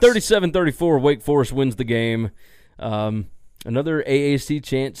but 37-34, Wake Forest wins the game. Another AAC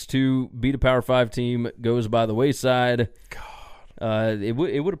chance to beat a Power 5 team goes by the wayside. God, it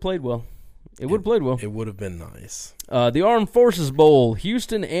would have played well. It would have played well. It would have been nice. The Armed Forces Bowl,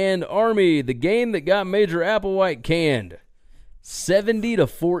 Houston and Army, the game that got Major Applewhite canned.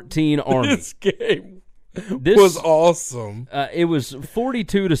 70-14 Army. This game was awesome. It was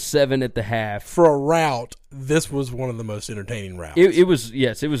 42-7 at the half. For a route, this was one of the most entertaining routes. It was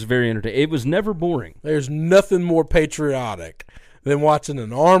very entertaining. It was never boring. There's nothing more patriotic than watching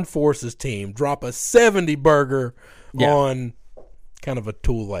an Armed Forces team drop a 70 burger on kind of a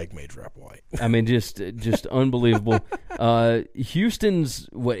tool like Major Applewhite. I mean, just unbelievable. Houston's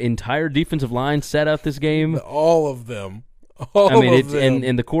entire defensive line sat out this game. All of them.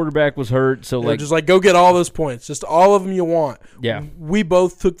 And the quarterback was hurt, so they're just like, go get all those points, just all of them you want. Yeah, we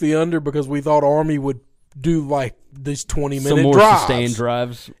both took the under because we thought Army would do like these 20-minute some more drives, sustained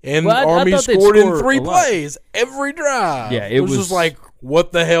drives, and Army scored in 3 plays every drive. Yeah, it was just like,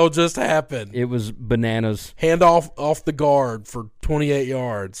 what the hell just happened? It was bananas. Hand off the guard for 28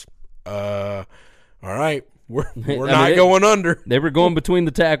 yards. All right. We're not going under. They were going between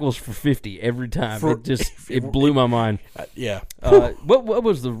the tackles for 50 every time. It blew my mind. Yeah. What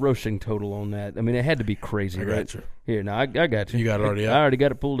was the rushing total on that? I mean, it had to be crazy, right? Got you. Here, no, I got you. You got it already up? I already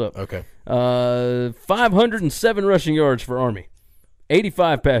got it pulled up. Okay. 507 rushing yards for Army.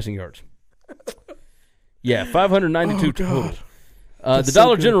 85 passing yards. Yeah, 592 total. The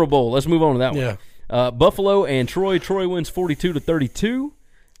Dollar General Bowl. Let's move on to that one. Yeah. Buffalo and Troy. Troy wins 42-32.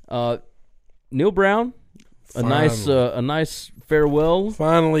 Neil Brown. A nice farewell.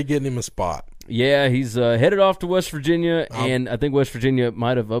 Finally getting him a spot. Yeah, he's headed off to West Virginia, and I think West Virginia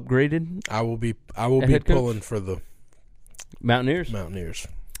might have upgraded. I will be pulling for the Mountaineers.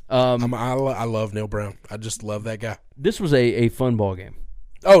 I love Neil Brown. I just love that guy. This was a fun ball game.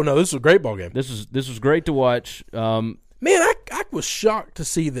 Oh no, this was a great ball game. This was great to watch. Man, I was shocked to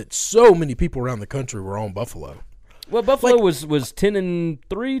see that so many people around the country were on Buffalo. Well, Buffalo was 10-3,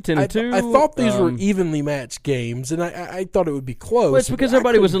 10-2. I thought these were evenly matched games, and I thought it would be close. Well, it's because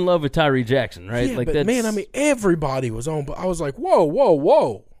everybody was in love with Tyree Jackson, right? Yeah, but man, I mean, everybody was on. But I was like,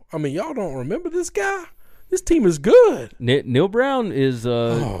 whoa. I mean, y'all don't remember this guy? This team is good. Neil Brown is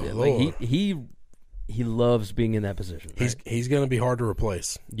he loves being in that position. Right? He's going to be hard to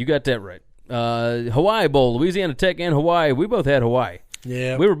replace. You got that right. Hawaii Bowl, Louisiana Tech and Hawaii. We both had Hawaii.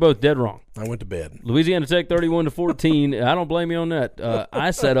 Yeah, we were both dead wrong. I went to bed. Louisiana Tech 31-14. I don't blame you on that. I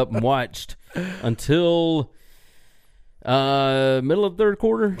sat up and watched until middle of the third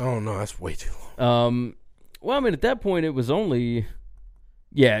quarter. Oh no, that's way too long. Well, I mean, at that point, it was only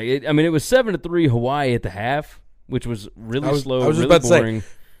it was 7-3 Hawaii at the half, which was really slow. I was just really about boring. to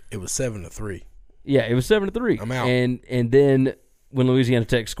say it was 7-3. Yeah, it was 7-3. I'm out. And then when Louisiana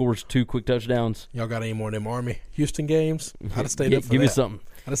Tech scores 2 quick touchdowns. Y'all got any more of them Army Houston games? I'd have stayed up for that. Give me something.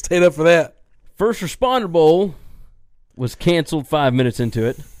 I'd have stayed up for that. First Responder Bowl was canceled 5 minutes into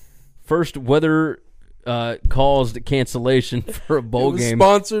it. First weather caused cancellation for a bowl game.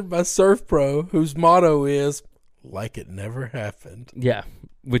 Sponsored by Surf Pro, whose motto is, like it never happened. Yeah,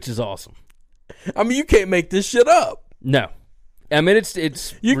 which is awesome. I mean, you can't make this shit up. No. I mean, it's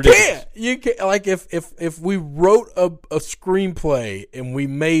you ridiculous. You can't. Like if we wrote a screenplay and we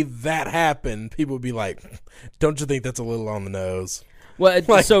made that happen, people would be like, "Don't you think that's a little on the nose?" Well,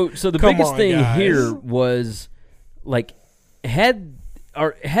 like, so the biggest thing guys. here was like had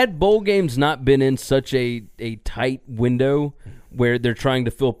bowl games not been in such a tight window, where they're trying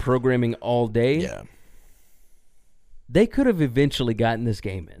to fill programming all day. Yeah. They could have eventually gotten this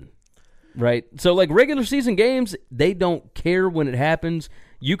game in, right? So, like regular season games, they don't care when it happens.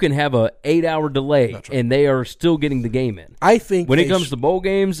 You can have a 8-hour delay, and they are still getting the game in. I think when it comes to bowl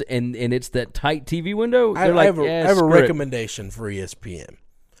games and it's that tight TV window, they're I have a recommendation for ESPN.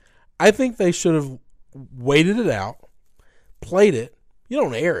 I think they should have waited it out, played it. You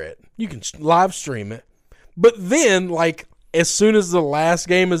don't air it. You can live stream it. But then, like, as soon as the last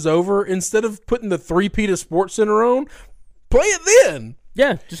game is over, instead of putting the three-peat of SportsCenter on, play it then.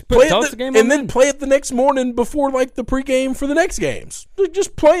 Yeah, just toss the game on and then play it the next morning before like the pregame for the next games.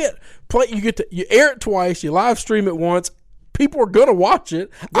 Just play it. You air it twice. You live stream it once. People are gonna watch it.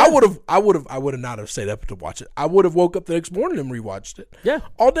 Yeah. I would have not have stayed up to watch it. I would have woke up the next morning and rewatched it. Yeah,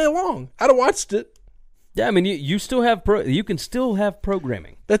 all day long. I'd have watched it. Yeah, I mean you still have you can still have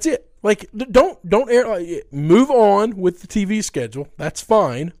programming. That's it. Like don't air. Like, move on with the TV schedule. That's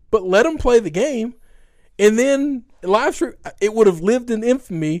fine. But let them play the game. And then live stream, it would have lived in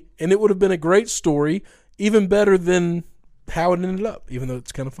infamy, and it would have been a great story, even better than how it ended up, even though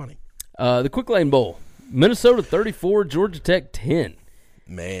it's kind of funny. The Quick Lane Bowl, Minnesota 34, Georgia Tech 10.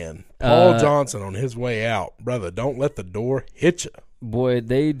 Man, Paul Johnson on his way out. Brother, don't let the door hit you. Boy,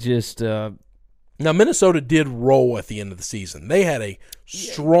 they just now, Minnesota did roll at the end of the season. They had a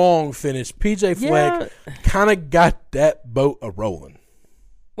strong finish. P.J. Fleck kind of got that boat a-rolling.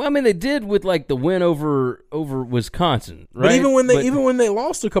 Well, I mean, they did with like the win over Wisconsin, right? But even when they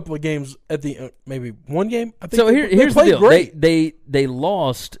lost a couple of games at the maybe one game, I think. So here's the deal: great. they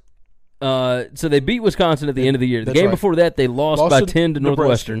lost. So they beat Wisconsin at the end of the year. The game before that, they lost by 10 to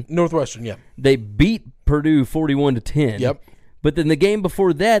Northwestern. Northwestern, yeah. They beat Purdue 41-10. Yep. But then the game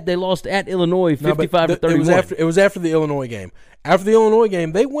before that, they lost at Illinois 55-31. It was after the Illinois game. After the Illinois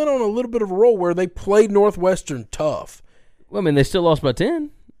game, they went on a little bit of a roll where they played Northwestern tough. Well, I mean, they still lost by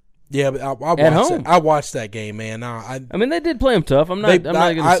 10. Yeah, but I watched that game, man. I mean, they did play them tough. I'm not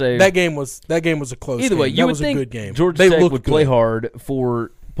going to say that game was a close. Either way, game. You that would was think a good game. Georgia Tech would play hard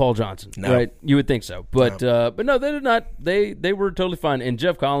for Paul Johnson, right? You would think so, but no, they did not. They were totally fine. And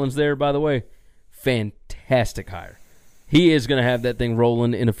Jeff Collins there, by the way, fantastic hire. He is going to have that thing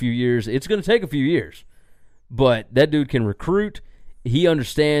rolling in a few years. It's going to take a few years, but that dude can recruit. He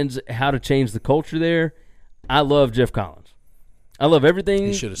understands how to change the culture there. I love Jeff Collins. I love everything.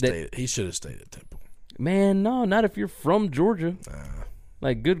 He should have stayed at Temple. Man, no, not if you're from Georgia.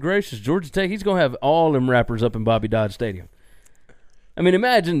 Like, good gracious, Georgia Tech, he's going to have all them rappers up in Bobby Dodd Stadium. I mean,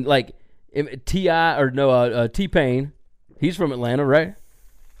 imagine, like, T-Pain, he's from Atlanta, right?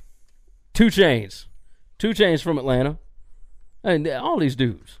 2 Chainz from Atlanta. And all these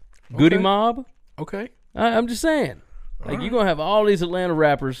dudes. Okay. Goody Mob. Okay. I'm just saying. Like, you're going to have all these Atlanta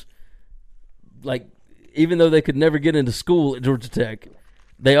rappers, like, even though they could never get into school at Georgia Tech,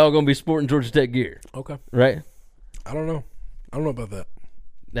 they all going to be sporting Georgia Tech gear. Okay. Right? I don't know about that.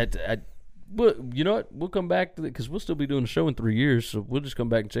 But you know what? We'll come back to it because we'll still be doing a show in 3 years, so we'll just come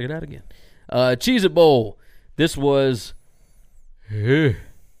back and check it out again. Cheez-It Bowl. This was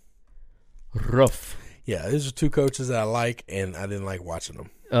rough. Yeah, these are 2 coaches that I like, and I didn't like watching them.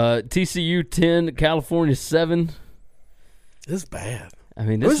 TCU 10, California 7. This is bad. I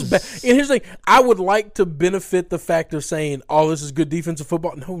mean, this is bad. And here's the thing. I would like to benefit the fact of saying, oh, this is good defensive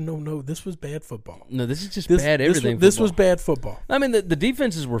football. No. This was bad football. No, this is just bad everything. This was bad football. I mean, the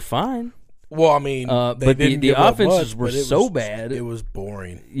defenses were fine. Well, I mean, but the offenses were so bad. It was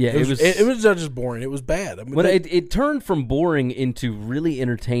boring. Yeah, it was not just boring. It was bad. I mean, but it turned from boring into really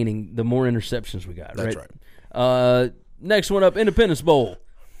entertaining the more interceptions we got. That's right. Next one up, Independence Bowl,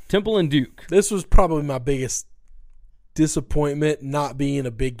 Temple and Duke. This was probably my biggest disappointment, not being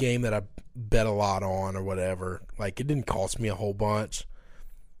a big game that I bet a lot on or whatever. Like, it didn't cost me a whole bunch.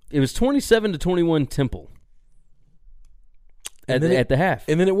 It was 27-21 Temple at the half,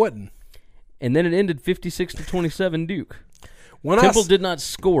 and then it wasn't. And then it ended 56-27 Duke. Temple did not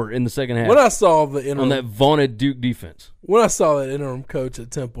score in the second half. When I saw the interim, on that vaunted Duke defense, when I saw that interim coach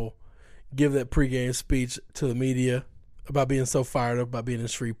at Temple give that pregame speech to the media about being so fired up about being in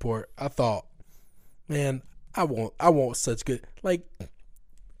Shreveport, I thought, man, I want such good. Like,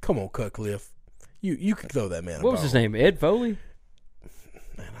 come on, Cutcliffe, you can throw that man. What was his name? Ed Foley.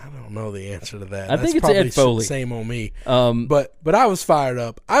 Man, I don't know the answer to that. I think it's Ed Foley. Same on me. But I was fired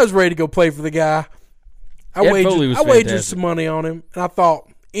up. I was ready to go play for the guy. I wagered some money on him, and I thought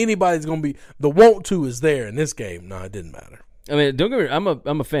anybody's going to be the want to is there in this game. No, it didn't matter. I mean, don't get me wrong.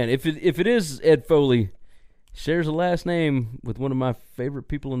 I'm a fan. If it is Ed Foley, shares a last name with one of my favorite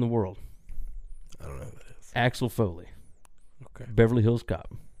people in the world. I don't know who that is. Axel Foley. Okay. Beverly Hills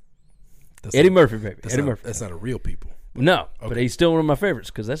Cop. Eddie Murphy, baby. Eddie Murphy. That's not a real people. No, but he's still one of my favorites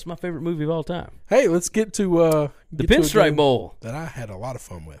because that's my favorite movie of all time. Hey, let's get to The Pinstripe Bowl that I had a lot of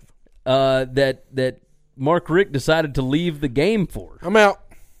fun with. That Mark Richt decided to leave the game for. I'm out.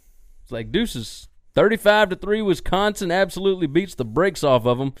 It's like deuces. 35-3, Wisconsin absolutely beats the brakes off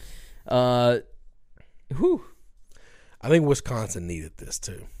of them. I think Wisconsin needed this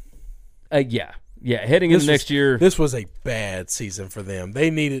too. Yeah. Heading into next year, this was a bad season for them. They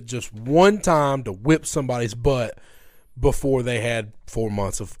needed just one time to whip somebody's butt before they had 4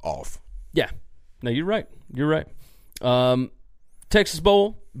 months of off. Yeah. No, you're right. Texas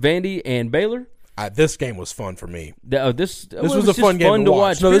Bowl, Vandy and Baylor. This game was fun for me. This was a fun game to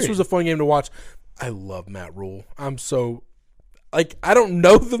watch. No, period. this was a fun game to watch. I love Matt Rule. I'm so I don't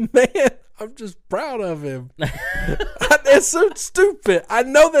know the man. I'm just proud of him. That's so stupid. I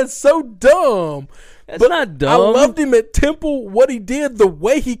know that's so dumb. That's not dumb. I loved him at Temple, what he did, the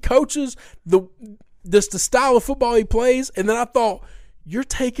way he coaches, the style of football he plays. And then I thought, you're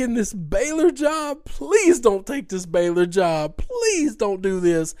taking this Baylor job? Please don't take this Baylor job. Please don't do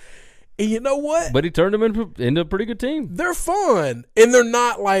this. And you know what? But he turned them into a pretty good team. They're fun. And they're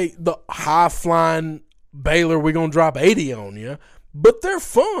not like the high-flying Baylor, we're going to drop 80 on you. But they're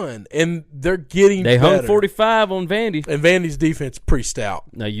fun, and they're getting better. They hung 45 on Vandy. And Vandy's defense pretty stout.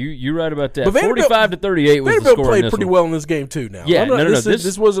 No, you're right about that. 45-38 was the score. Vanderbilt played pretty well in this game, too, now. Yeah,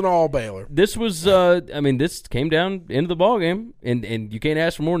 this wasn't all Baylor. This was, this came down into the ball game, and you can't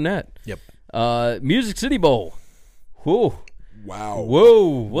ask for more than that. Yep. Music City Bowl. Whoa. Wow.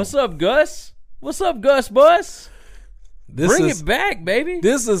 Whoa. What's up, Gus? Bus? Bring it back, baby.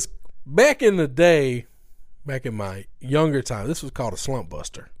 This is back in the day. Back in my younger time, this was called a slump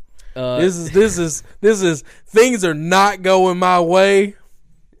buster. This is things are not going my way.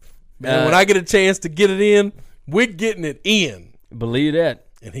 Man, when I get a chance to get it in, we're getting it in. Believe that.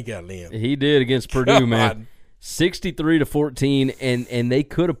 And he got it in. He did against Purdue, man. 63-14, and they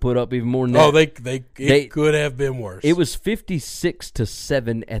could have put up even more than that. Oh, they could have been worse. It was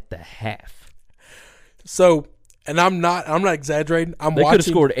 56-7 at the half. So, and I'm not exaggerating. They could have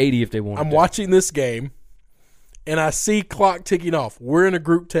scored 80 if they wanted. I'm watching this game. And I see clock ticking off. We're in a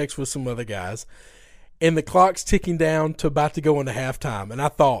group text with some other guys, and the clock's ticking down to about to go into halftime. And I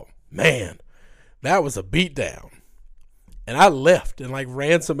thought, man, that was a beatdown. And I left and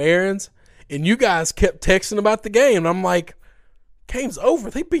ran some errands, and you guys kept texting about the game. And I'm like, game's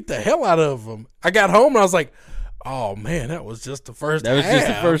over. They beat the hell out of them. I got home and I was like, oh man, that was just the first half. That was just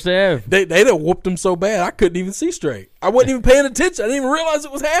the first half. They done whooped them so bad I couldn't even see straight. I wasn't even paying attention. I didn't even realize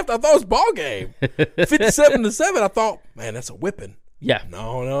it was half. I thought it was ball game. 57-7. I thought, man, that's a whipping. Yeah.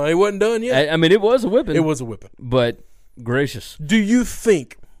 No, it wasn't done yet. I mean, it was a whipping. It was a whipping. But gracious. Do you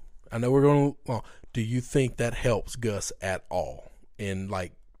think? I know we're going to. Do you think that helps Gus at all in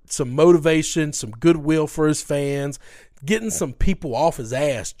some motivation, some goodwill for his fans, getting some people off his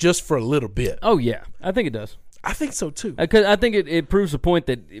ass just for a little bit? Oh yeah, I think it does. I think so, too. Because I think it proves the point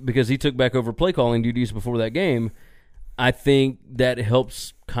that because he took back over play calling duties before that game, I think that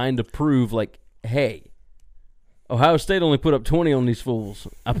helps kind of prove, hey, Ohio State only put up 20 on these fools.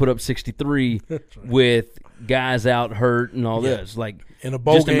 I put up 63 with guys out hurt and all this. In a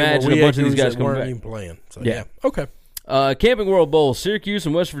bowl just game imagine a bunch of these guys coming back. Even playing. So, yeah. Okay. Camping World Bowl, Syracuse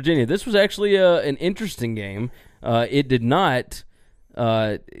and West Virginia. This was actually an interesting game. It did not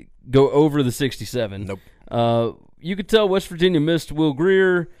go over the 67. Nope. You could tell West Virginia missed Will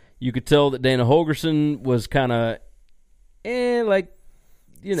Grier. You could tell that Dana Holgorsen was kind of,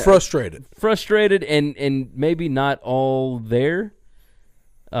 frustrated, and maybe not all there,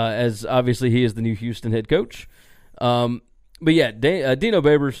 as obviously he is the new Houston head coach. But yeah, Dino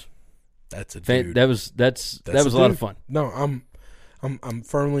Babers. That's a dude. That was a lot of fun. No, I'm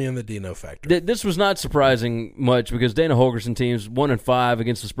firmly in the Dino factor. This was not surprising much because Dana Holgorsen teams 1-5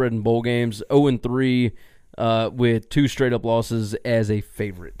 against the spread in bowl games, 0-3 with 2 straight-up losses as a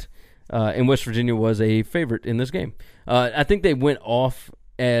favorite. And West Virginia was a favorite in this game. I think they went off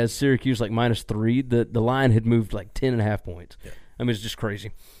as Syracuse -3. The line had moved 10.5 points. Yeah. I mean, it's just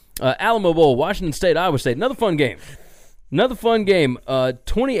crazy. Alamo Bowl, Washington State, Iowa State. Another fun game.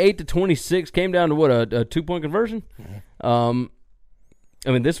 28-26 came down to what, a 2-point conversion? Mm-hmm.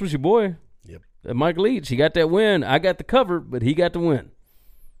 I mean, this was your boy. Yep. Mike Leach. He got that win. I got the cover, but he got the win.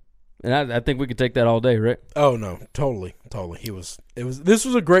 And I think we could take that all day, right? Oh no, totally. This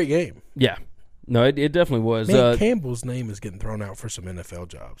was a great game. Yeah. No, it definitely was. Man, Campbell's name is getting thrown out for some NFL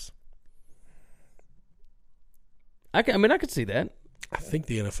jobs. I could see that. I think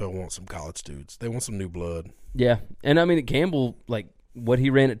the NFL wants some college dudes. They want some new blood. Yeah. And I mean, Campbell, what he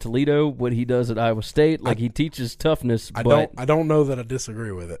ran at Toledo, what he does at Iowa State, he teaches toughness. I don't know that I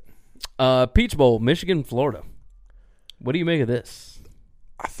disagree with it. Peach Bowl, Michigan, Florida. What do you make of this?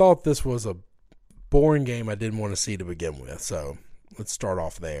 I thought this was a boring game I didn't want to see to begin with, so let's start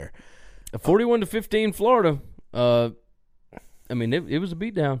off there. A 41-15 Florida. I mean, it was a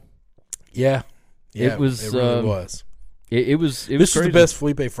beatdown. Yeah, it was. It really was. It was. It was this crazy. is the best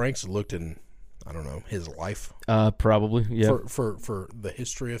Felipe Franks has looked in, I don't know, his life. Probably, yeah. For the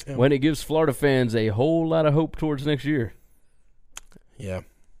history of him. When it gives Florida fans a whole lot of hope towards next year. Yeah.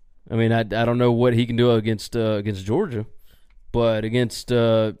 I mean, I don't know what he can do against Georgia, but against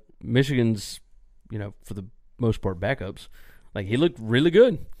Michigan's, for the most part, backups, like he looked really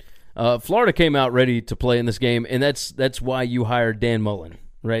good. Florida came out ready to play in this game, and that's why you hired Dan Mullen,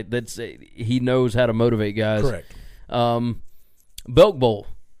 right? He knows how to motivate guys. Correct. Belk Bowl.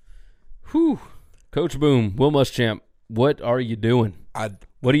 Whew. Coach Boom, Will Muschamp, what are you doing?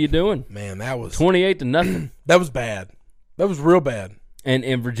 What are you doing? Man, that was 28-0. That was bad. That was real bad.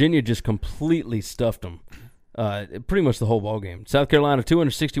 And Virginia just completely stuffed them. Pretty much the whole ball game. South Carolina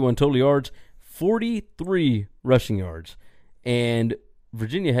 261 total yards, 43 rushing yards, and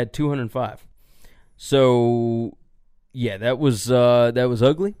Virginia had 205. So yeah, that was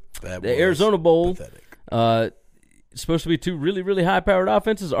ugly. That the was Arizona Bowl, pathetic. Supposed to be two really, really high-powered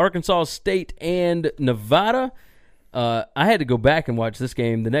offenses, Arkansas State and Nevada. I had to go back and watch this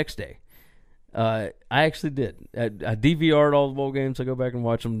game the next day. I actually did. I DVR'd all the bowl games. I go back and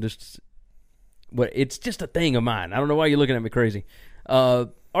watch them. It's just a thing of mine. I don't know why you're looking at me crazy.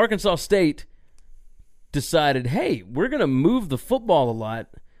 Arkansas State decided, hey, we're going to move the football a lot,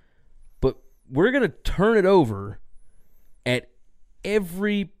 but we're going to turn it over at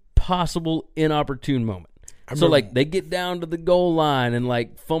every possible inopportune moment. So, they get down to the goal line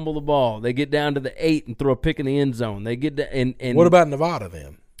and, fumble the ball. They get down to the 8 and throw a pick in the end zone. They get to, and what about Nevada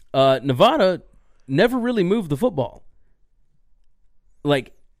then? Nevada never really moved the football,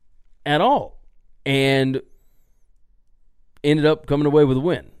 at all, and ended up coming away with a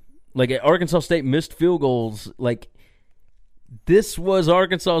win. Arkansas State missed field goals. This was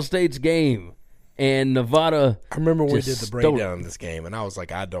Arkansas State's game. And Nevada. I remember when we did the breakdown of this game, and I was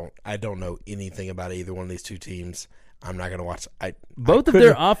like, I don't know anything about either one of these two teams. I'm not going to watch. Both of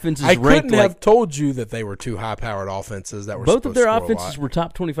their offenses. I ranked couldn't have told you that they were two high-powered offenses that were. Both of their offenses were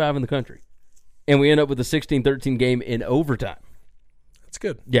top 25 in the country, and we end up with a 16-13 game in overtime. That's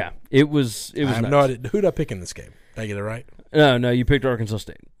good. Yeah, it was. It was. I have no idea. Who did I pick in this game? Did I get it right? No, you picked Arkansas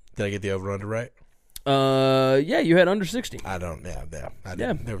State. Did I get the over/under right? Yeah, you had under 60. I don't. Yeah.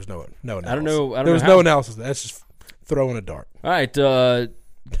 There was no analysis. I don't know. There was no analysis. That's just throwing a dart. All right,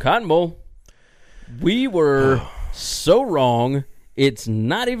 Cotton Bowl. We were so wrong. It's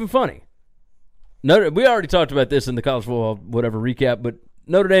not even funny. We already talked about this in the college football recap, but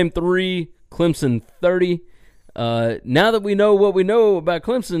Notre Dame 3, Clemson 30. Now that we know what we know about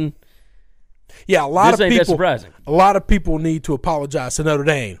Clemson, yeah, a lot of people. That surprising. A lot of people need to apologize to Notre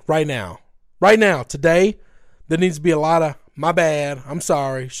Dame right now. Right now, today, there needs to be a lot of, my bad, I'm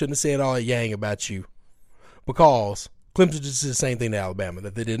sorry, shouldn't have said all that yang about you. Because Clemson just did the same thing to Alabama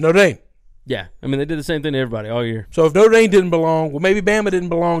that they did to Notre Dame. Yeah, I mean, they did the same thing to everybody all year. So if Notre Dame didn't belong, well, maybe Bama didn't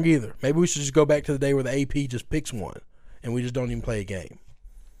belong either. Maybe we should just go back to the day where the AP just picks one, and we just don't even play a game.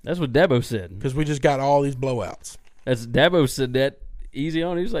 That's what Dabo said. Because we just got all these blowouts. Dabo said that easy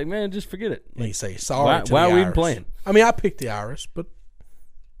on. He was like, man, just forget it. And he say, sorry why are we even playing? I mean, I picked the Irish, but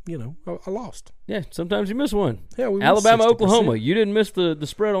I lost. Yeah, sometimes you miss one. Yeah, we Alabama, Oklahoma. You didn't miss the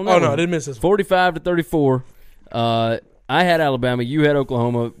spread on that. Oh no, I didn't miss this. 45-34. I had Alabama. You had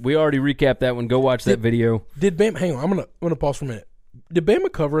Oklahoma. We already recapped that one. Go watch that video. Did Bama? Hang on, I'm gonna pause for a minute. Did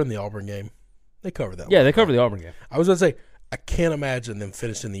Bama cover in the Auburn game? They covered that. Yeah, they covered the Auburn game. I was gonna say I can't imagine them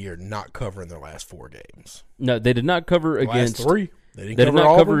finishing the year not covering their last 4 games. No, they did not cover against last 3. They did not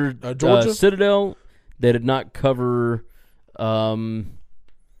Auburn, cover Georgia, Citadel. They did not cover.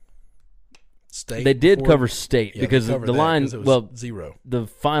 State. They did cover State because the line. Was 0. The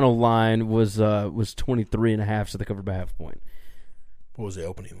final line was 23.5, so they covered by half a point. What was the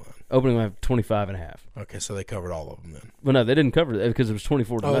opening line? Opening line 25.5. Okay, so they covered all of them then. Well, no, they didn't cover it because it was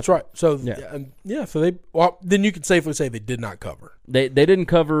 24. Oh, that's right. So yeah. So then you can safely say they did not cover. They didn't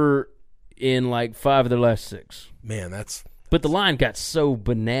cover in 5 of their last 6. Man, that's. But the line got so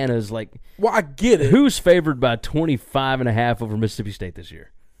bananas. Well, I get it. Who's favored by 25.5 over Mississippi State this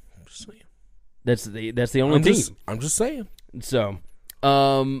year? I'm just saying. That's the only team. I'm just saying. So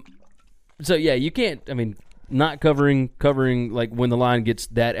yeah, you can't. I mean, not covering when the line gets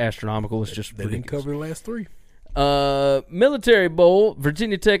that astronomical is just ridiculous. They didn't cover the last 3. Military Bowl,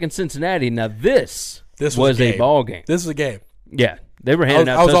 Virginia Tech and Cincinnati. Now this was a ball game. This was a game. Yeah, they were handing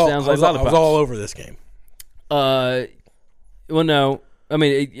out touchdowns like lollipops. I was all over this game. Well, no, I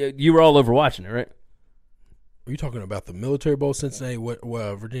mean you were all over watching it, right? Are you talking about the Military Bowl, Cincinnati,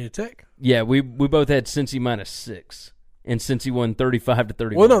 Virginia Tech? Yeah, we both had Cincy -6, and Cincy won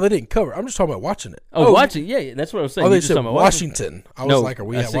 35-31. Well, no, they didn't cover. I'm just talking about watching it. Oh, watching? Yeah, that's what I was saying. Oh, they You just said talking about Washington. I was like, are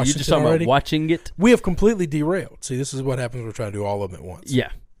we I at said, Washington you just talking already? about watching it? We have completely derailed. See, this is what happens when we're trying to do all of them at once. Yeah.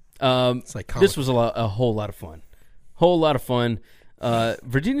 It's like This was a whole lot of fun. Whole lot of fun.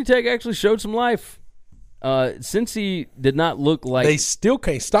 Virginia Tech actually showed some life. Cincy did not look like they still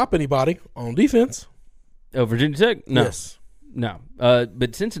can't stop anybody on defense. Oh, Virginia Tech? No. Yes. No.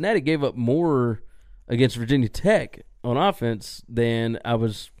 But Cincinnati gave up more against Virginia Tech on offense than I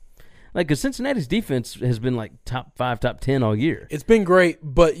was like, because Cincinnati's defense has been like top 5, top 10 all year. It's been great,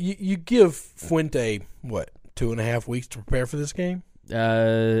 but you give Fuente, 2.5 weeks to prepare for this game?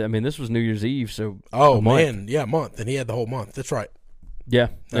 I mean, this was New Year's Eve, so Oh, a month. man. Yeah, a month. And he had the whole month. That's right. Yeah.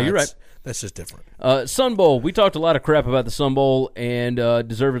 No, you're right. That's just different. Sun Bowl. We talked a lot of crap about the Sun Bowl, and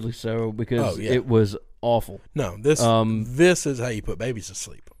deservedly so, because it was awful. No, this is how you put babies to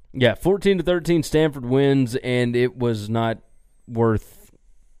sleep. Yeah, 14-13, Stanford wins, and it was not worth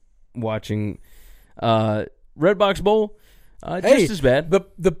watching. Redbox Bowl, just as bad.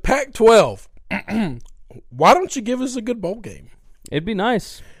 The Pac-12. Why don't you give us a good bowl game? It'd be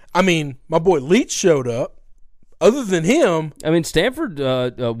nice. I mean, my boy Leach showed up. Other than him, I mean, Stanford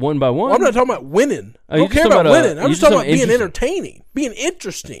won by one. well, I'm not talking about winning. Oh, I you're don't care just about talking about, winning. I'm you're just just talking about talking being entertaining, being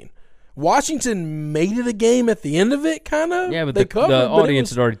interesting. Washington made it a game at the end of it, kind of. Yeah, but they the covered, audience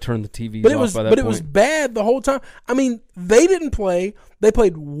had already turned the TVs but off it was, by that but point. it was bad the whole time. I mean, they didn't play. They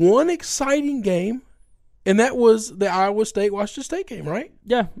played one exciting game, and that was the Iowa State-Washington State game, right?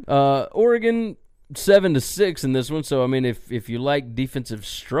 Yeah, Oregon 7-6 in this one. So I mean, if you like defensive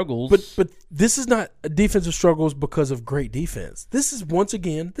struggles, But this is not defensive struggles because of great defense. This is once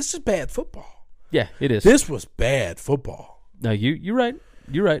again, this is bad football. yeah, it is. This was bad football. No, you're right.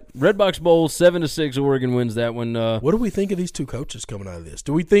 You're right. Redbox Bowl 7-6. Oregon wins that one. What do we think of these two coaches coming out of this?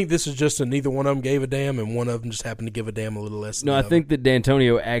 Do we think this is just neither one of them gave a damn and one of them just happened to give a damn a little less than No, the I other? think that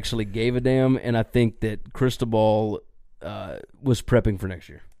D'Antonio actually gave a damn, and I think that Cristobal was prepping for next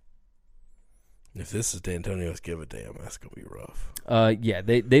year. If this is D'Antonio's give a damn, that's going to be rough. Yeah,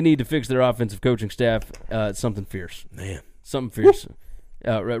 they need to fix their offensive coaching staff. Something fierce. Man. Something fierce.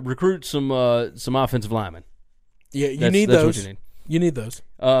 Recruit some offensive linemen. Yeah, you That's need what those. you need. You need those.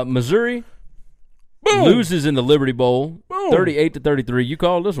 Missouri Boom! loses in the Liberty Bowl, Boom! 38-33. You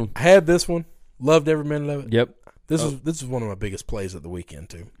called this one. I had this one. Loved every minute of it. Yep. This is one of my biggest plays of the weekend,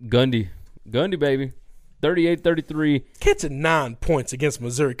 too. Gundy, baby. 38-33. Catching 9 points against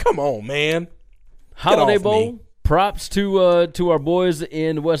Missouri. Come on, man. Holiday off Bowl. me. Props to our boys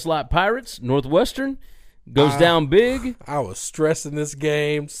in West Lot Pirates. Northwestern goes down big. I was stressing this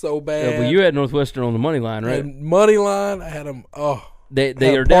game so bad. Yeah, well, you had Northwestern on the money line, right? And money line, I had them. They had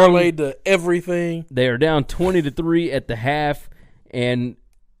are down. parlayed to everything. They are down 20-3 at the half, and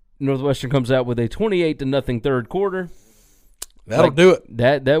Northwestern comes out with a 28-0 third quarter. That'll do it.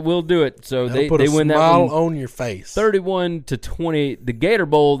 That will do it. So That'll they put a win that smile one on your face. 31-20. The Gator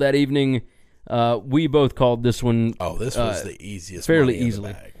Bowl that evening, we both called this one. Oh, this was the easiest, fairly money in the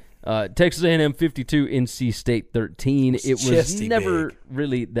easily. bag. Texas A&M 52, NC State 13. It was chesty never big.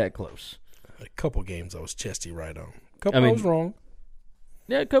 really that close. A couple games I was chesty right on. A couple I mean, I was wrong.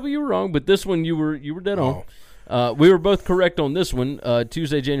 Yeah, a couple you were wrong, but this one you were dead Oh. on. We were both correct on this one.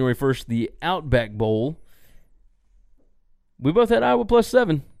 Tuesday, January 1st, the Outback Bowl. We both had Iowa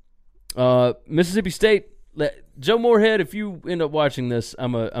 +7. Mississippi State. Joe Moorhead, if you end up watching this,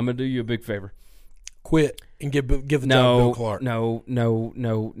 I'm gonna do you a big favor. Quit and give the job to Bill Clark. No.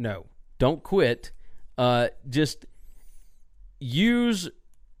 Don't quit. Just use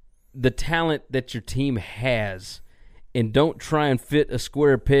the talent that your team has, and don't try and fit a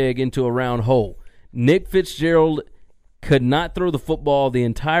square peg into a round hole. Nick Fitzgerald could not throw the football the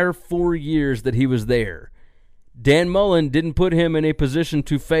entire 4 years that he was there. Dan Mullen didn't put him in a position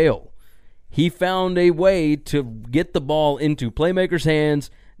to fail. He found a way to get the ball into playmakers' hands,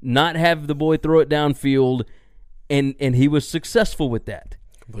 not have the boy throw it downfield, and he was successful with that.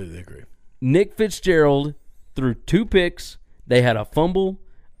 Completely agree. Nick Fitzgerald threw 2 picks. They had a fumble.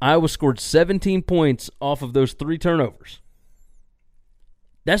 Iowa scored 17 points off of those 3 turnovers.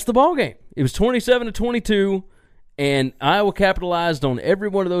 That's the ball game. It was 27-22, and Iowa capitalized on every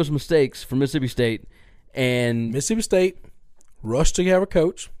one of those mistakes for Mississippi State. And Mississippi State rushed to have a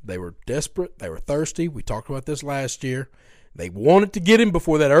coach. They were desperate. They were thirsty. We talked about this last year. They wanted to get him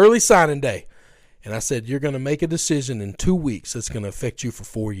before that early signing day. And I said, you're going to make a decision in 2 weeks that's going to affect you for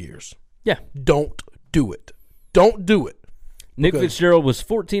 4 years. yeah, Don't do it. Don't do it. Nick Because Fitzgerald was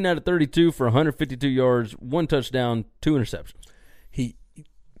 14 out of 32 for 152 yards, 1 touchdown, 2 interceptions.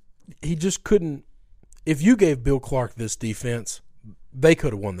 He just couldn't. if you gave Bill Clark this defense, they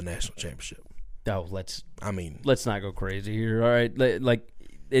could have won the national championship. Oh, let's not go crazy here. All right,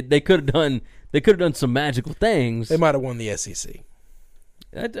 they could have done some magical things. They might have won the SEC.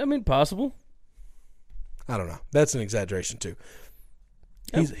 I mean, possible. I don't know. That's an exaggeration too.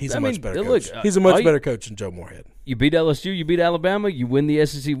 He's a much better look, coach. He's a much better coach than Joe Moorhead. You beat LSU, you beat Alabama, you win the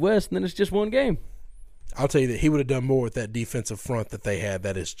SEC West, and then it's just one game. I'll tell you that he would have done more with that defensive front that they had.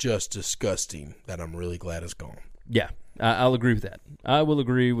 That is just disgusting. That I'm really glad is gone. Yeah, I'll agree with that. I will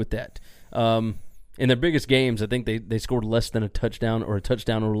agree with that. In their biggest games, I think they scored less than a touchdown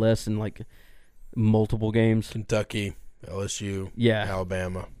or less in like multiple games. Kentucky, LSU,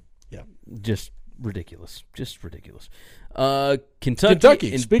 Alabama. Yeah, just ridiculous.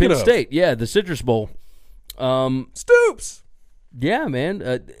 Kentucky and Penn State. Yeah, the Citrus Bowl. Stoops. Yeah,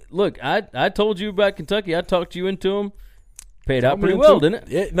 man. Look, I told you about Kentucky. I talked you into them. Paid out pretty well,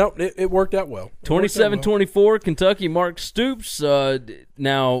 didn't it? It worked out well. 27-24, Kentucky, Mark Stoops.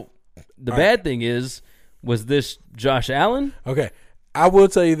 Now, the bad thing was this Josh Allen? Okay. I will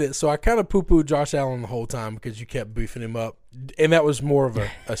tell you this. So I kind of poo-pooed Josh Allen the whole time because you kept beefing him up. And that was more of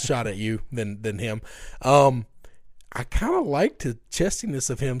a shot at you than him. I kind of liked the chestiness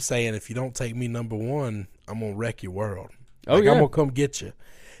of him saying, if you don't take me number one, I'm going to wreck your world. I'm going to come get you.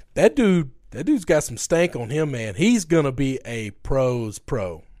 That dude's got some stank on him, man. He's going to be a pro's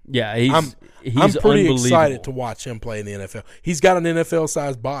pro. Yeah, he's I'm pretty excited to watch him play in the NFL. He's got an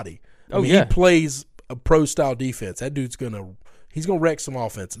NFL-sized body. He plays a pro-style defense. That dude's he's going to wreck some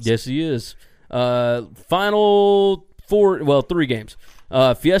offenses. Yes, he is. Final 3 games.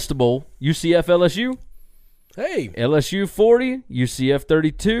 Fiesta Bowl, UCF LSU. Hey. LSU 40, UCF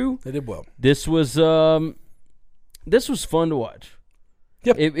 32. They did well. This was fun to watch.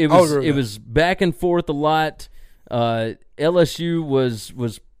 Yep. It was back and forth a lot. LSU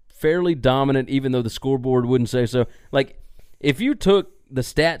was fairly dominant, even though the scoreboard wouldn't say so. Like, if you took the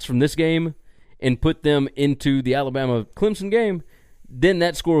stats from this game and put them into the Alabama-Clemson game, then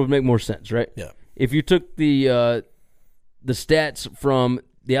that score would make more sense, right? Yeah. If you took the stats from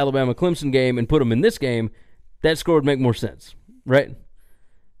the Alabama-Clemson game and put them in this game, that score would make more sense, right?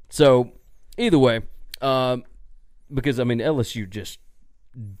 So, either way, because, I mean, LSU just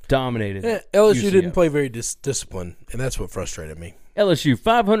dominated. LSU UCF. didn't play very disciplined, and that's what frustrated me. LSU,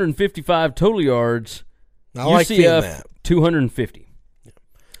 555 total yards. I like feeling UCF, that. 250.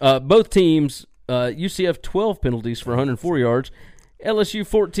 Yeah. Both teams, UCF 12 penalties for 104 yards, LSU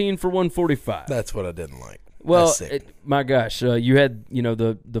 14 for 145. That's what I didn't like. Well, my gosh, you had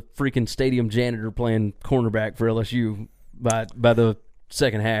the freaking stadium janitor playing cornerback for LSU by the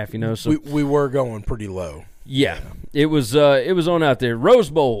second half. So we were going pretty low. Yeah, it was on out there. Rose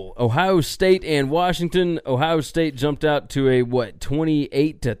Bowl, Ohio State and Washington. Ohio State jumped out to a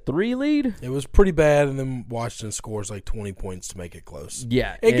 28-3 lead. It was pretty bad, and then Washington scores like 20 points to make it close.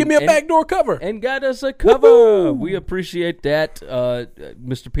 Yeah, hey, give me a backdoor cover and got us a cover. Woo-hoo! We appreciate that,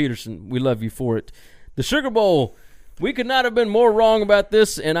 Mr. Peterson. We love you for it. The Sugar Bowl, we could not have been more wrong about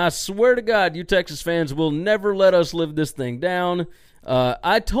this, and I swear to God, you Texas fans will never let us live this thing down.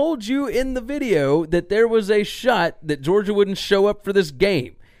 I told you in the video that there was a shot that Georgia wouldn't show up for this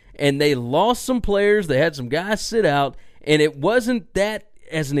game, and they lost some players. They had some guys sit out, and it wasn't that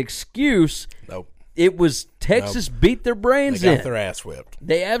as an excuse. Nope. It was Texas beat their brains in. They got their ass whipped.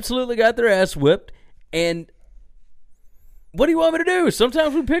 They absolutely got their ass whipped, and what do you want me to do?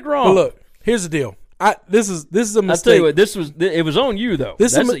 Sometimes we pick wrong. Well, look, here's the deal. This is a mistake. I'll tell you what, it was on you though.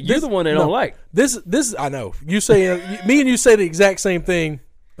 You're the one that don't like. This I know. You say me and you say the exact same thing,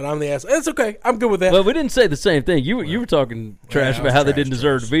 but I'm the ass. It's okay. I'm good with that. Well, we didn't say the same thing. You were talking trash about how they didn't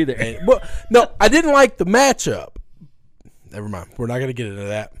deserve to be there. Well, no, I didn't like the matchup. Never mind. We're not going to get into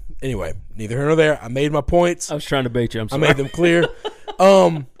that. Anyway, neither here nor there. I made my points. I was trying to bait you. I'm sorry. I made them clear.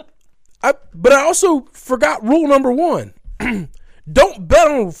 But I also forgot rule number 1. Don't bet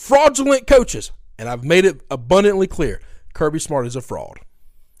on fraudulent coaches. And I've made it abundantly clear. Kirby Smart is a fraud.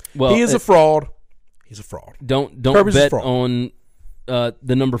 Well, he is a fraud. He's a fraud. Don't bet on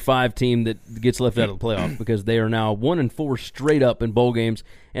the number 5 team that gets left out of the playoff because they are now 1-4 straight up in bowl games,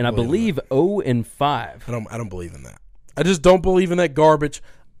 and I believe 0-5. I don't believe in that. I just don't believe in that garbage.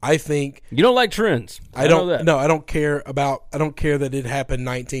 I think you don't like trends. I know that. No, I don't care that it happened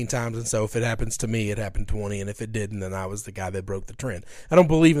 19 times, and so if it happens to me, it happened 20, and if it didn't, then I was the guy that broke the trend. I don't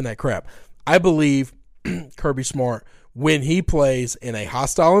believe in that crap. I believe Kirby Smart, when he plays in a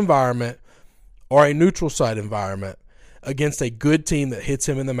hostile environment or a neutral site environment against a good team that hits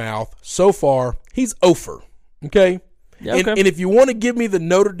him in the mouth, so far, he's 0-for. Okay? Yeah, okay. And if you want to give me the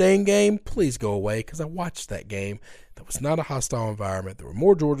Notre Dame game, please go away because I watched that game. That was not a hostile environment. There were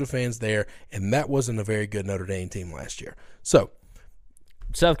more Georgia fans there, and that wasn't a very good Notre Dame team last year. So,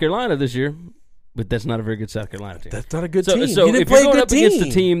 South Carolina this year, but that's not a very good South Carolina team. That's not a good team. So you didn't if play you're a going good up team. against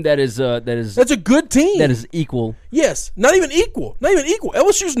a team that's a good team. that is equal. Yes, not even equal. Not even equal.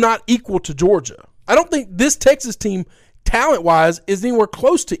 LSU's not equal to Georgia. I don't think this Texas team, talent-wise, is anywhere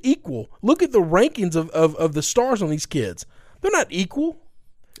close to equal. Look at the rankings of the stars on these kids. They're not equal.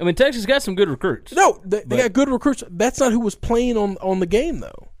 I mean, Texas got some good recruits. No, they got good recruits. That's not who was playing on the game,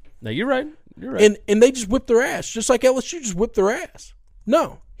 though. No, you're right. You're right. And they just whipped their ass, just like LSU just whipped their ass.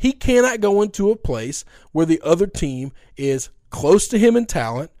 No, he cannot go into a place where the other team is close to him in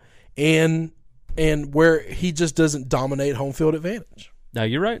talent and where he just doesn't dominate home field advantage. No,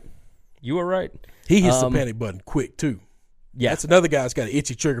 you're right. You are right. He hits the panic button quick, too. Yeah. That's another guy that's got an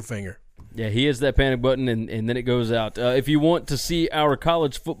itchy trigger finger. Yeah, he hits that panic button, and then it goes out. If you want to see our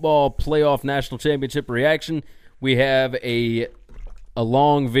college football playoff national championship reaction, we have a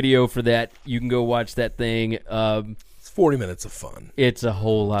long video for that. You can go watch that thing. It's 40 minutes of fun. It's a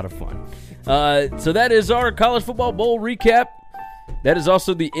whole lot of fun. So that is our College Football Bowl recap. That is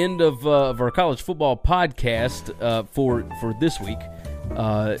also the end of our college football podcast for this week.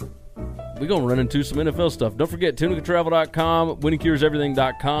 We're going to run into some NFL stuff. Don't forget, tunicatravel.com,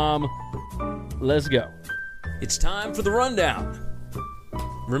 winningcureseverything.com. Let's go. It's time for the rundown.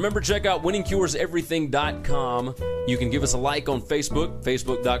 Remember, check out winningcureseverything.com. You can give us a like on Facebook,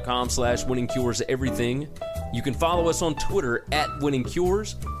 facebook.com/winningcureseverything. You can follow us on Twitter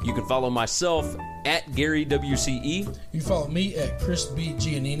 @winningcures. You can follow myself @GaryWCE. You can follow me at Chris B.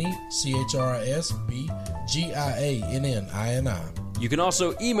 Giannini, ChrisBGiannini. You can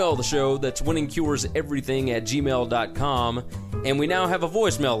also email the show. That's winningcureseverything@gmail.com. And we now have a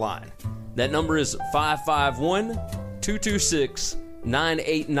voicemail line. That number is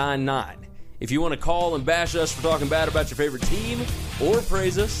 551-226-9899. If you want to call and bash us for talking bad about your favorite team, or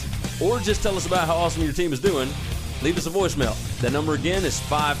praise us, or just tell us about how awesome your team is doing, leave us a voicemail. That number again is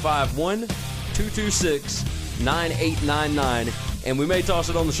 551-226-9899, and we may toss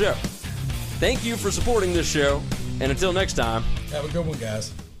it on the show. Thank you for supporting this show, and until next time, have a good one,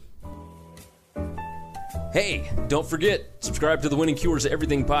 guys. Hey, don't forget, subscribe to the Winning Cures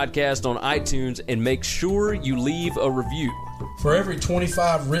Everything podcast on iTunes and make sure you leave a review. For every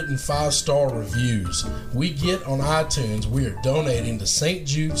 25 written 5-star reviews we get on iTunes, we are donating to St.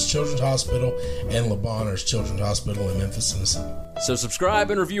 Jude's Children's Hospital and Le Bonheur Children's Hospital in Memphis, Tennessee. So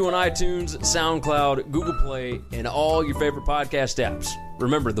subscribe and review on iTunes, SoundCloud, Google Play, and all your favorite podcast apps.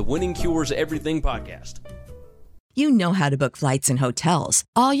 Remember, the Winning Cures Everything podcast. You know how to book flights and hotels.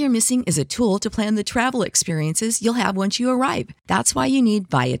 All you're missing is a tool to plan the travel experiences you'll have once you arrive. That's why you need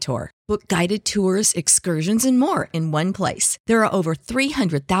Viator. Book guided tours, excursions, and more in one place. There are over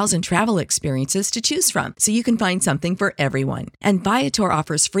 300,000 travel experiences to choose from, so you can find something for everyone. And Viator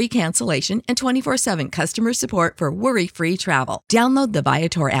offers free cancellation and 24/7 customer support for worry-free travel. Download the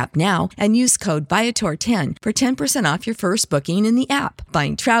Viator app now and use code Viator10 for 10% off your first booking in the app.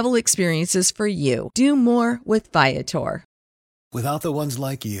 Find travel experiences for you. Do more with Viator. Without the ones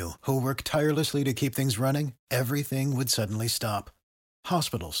like you, who work tirelessly to keep things running, everything would suddenly stop.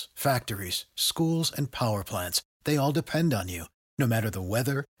 Hospitals, factories, schools, and power plants, they all depend on you. No matter the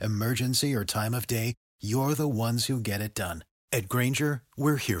weather, emergency, or time of day, you're the ones who get it done. At Grainger,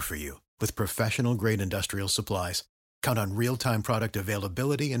 we're here for you with professional-grade industrial supplies. Count on real-time product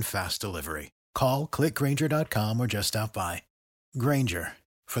availability and fast delivery. Call, click Grainger.com, or just stop by. Grainger,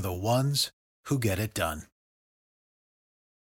 for the ones who get it done.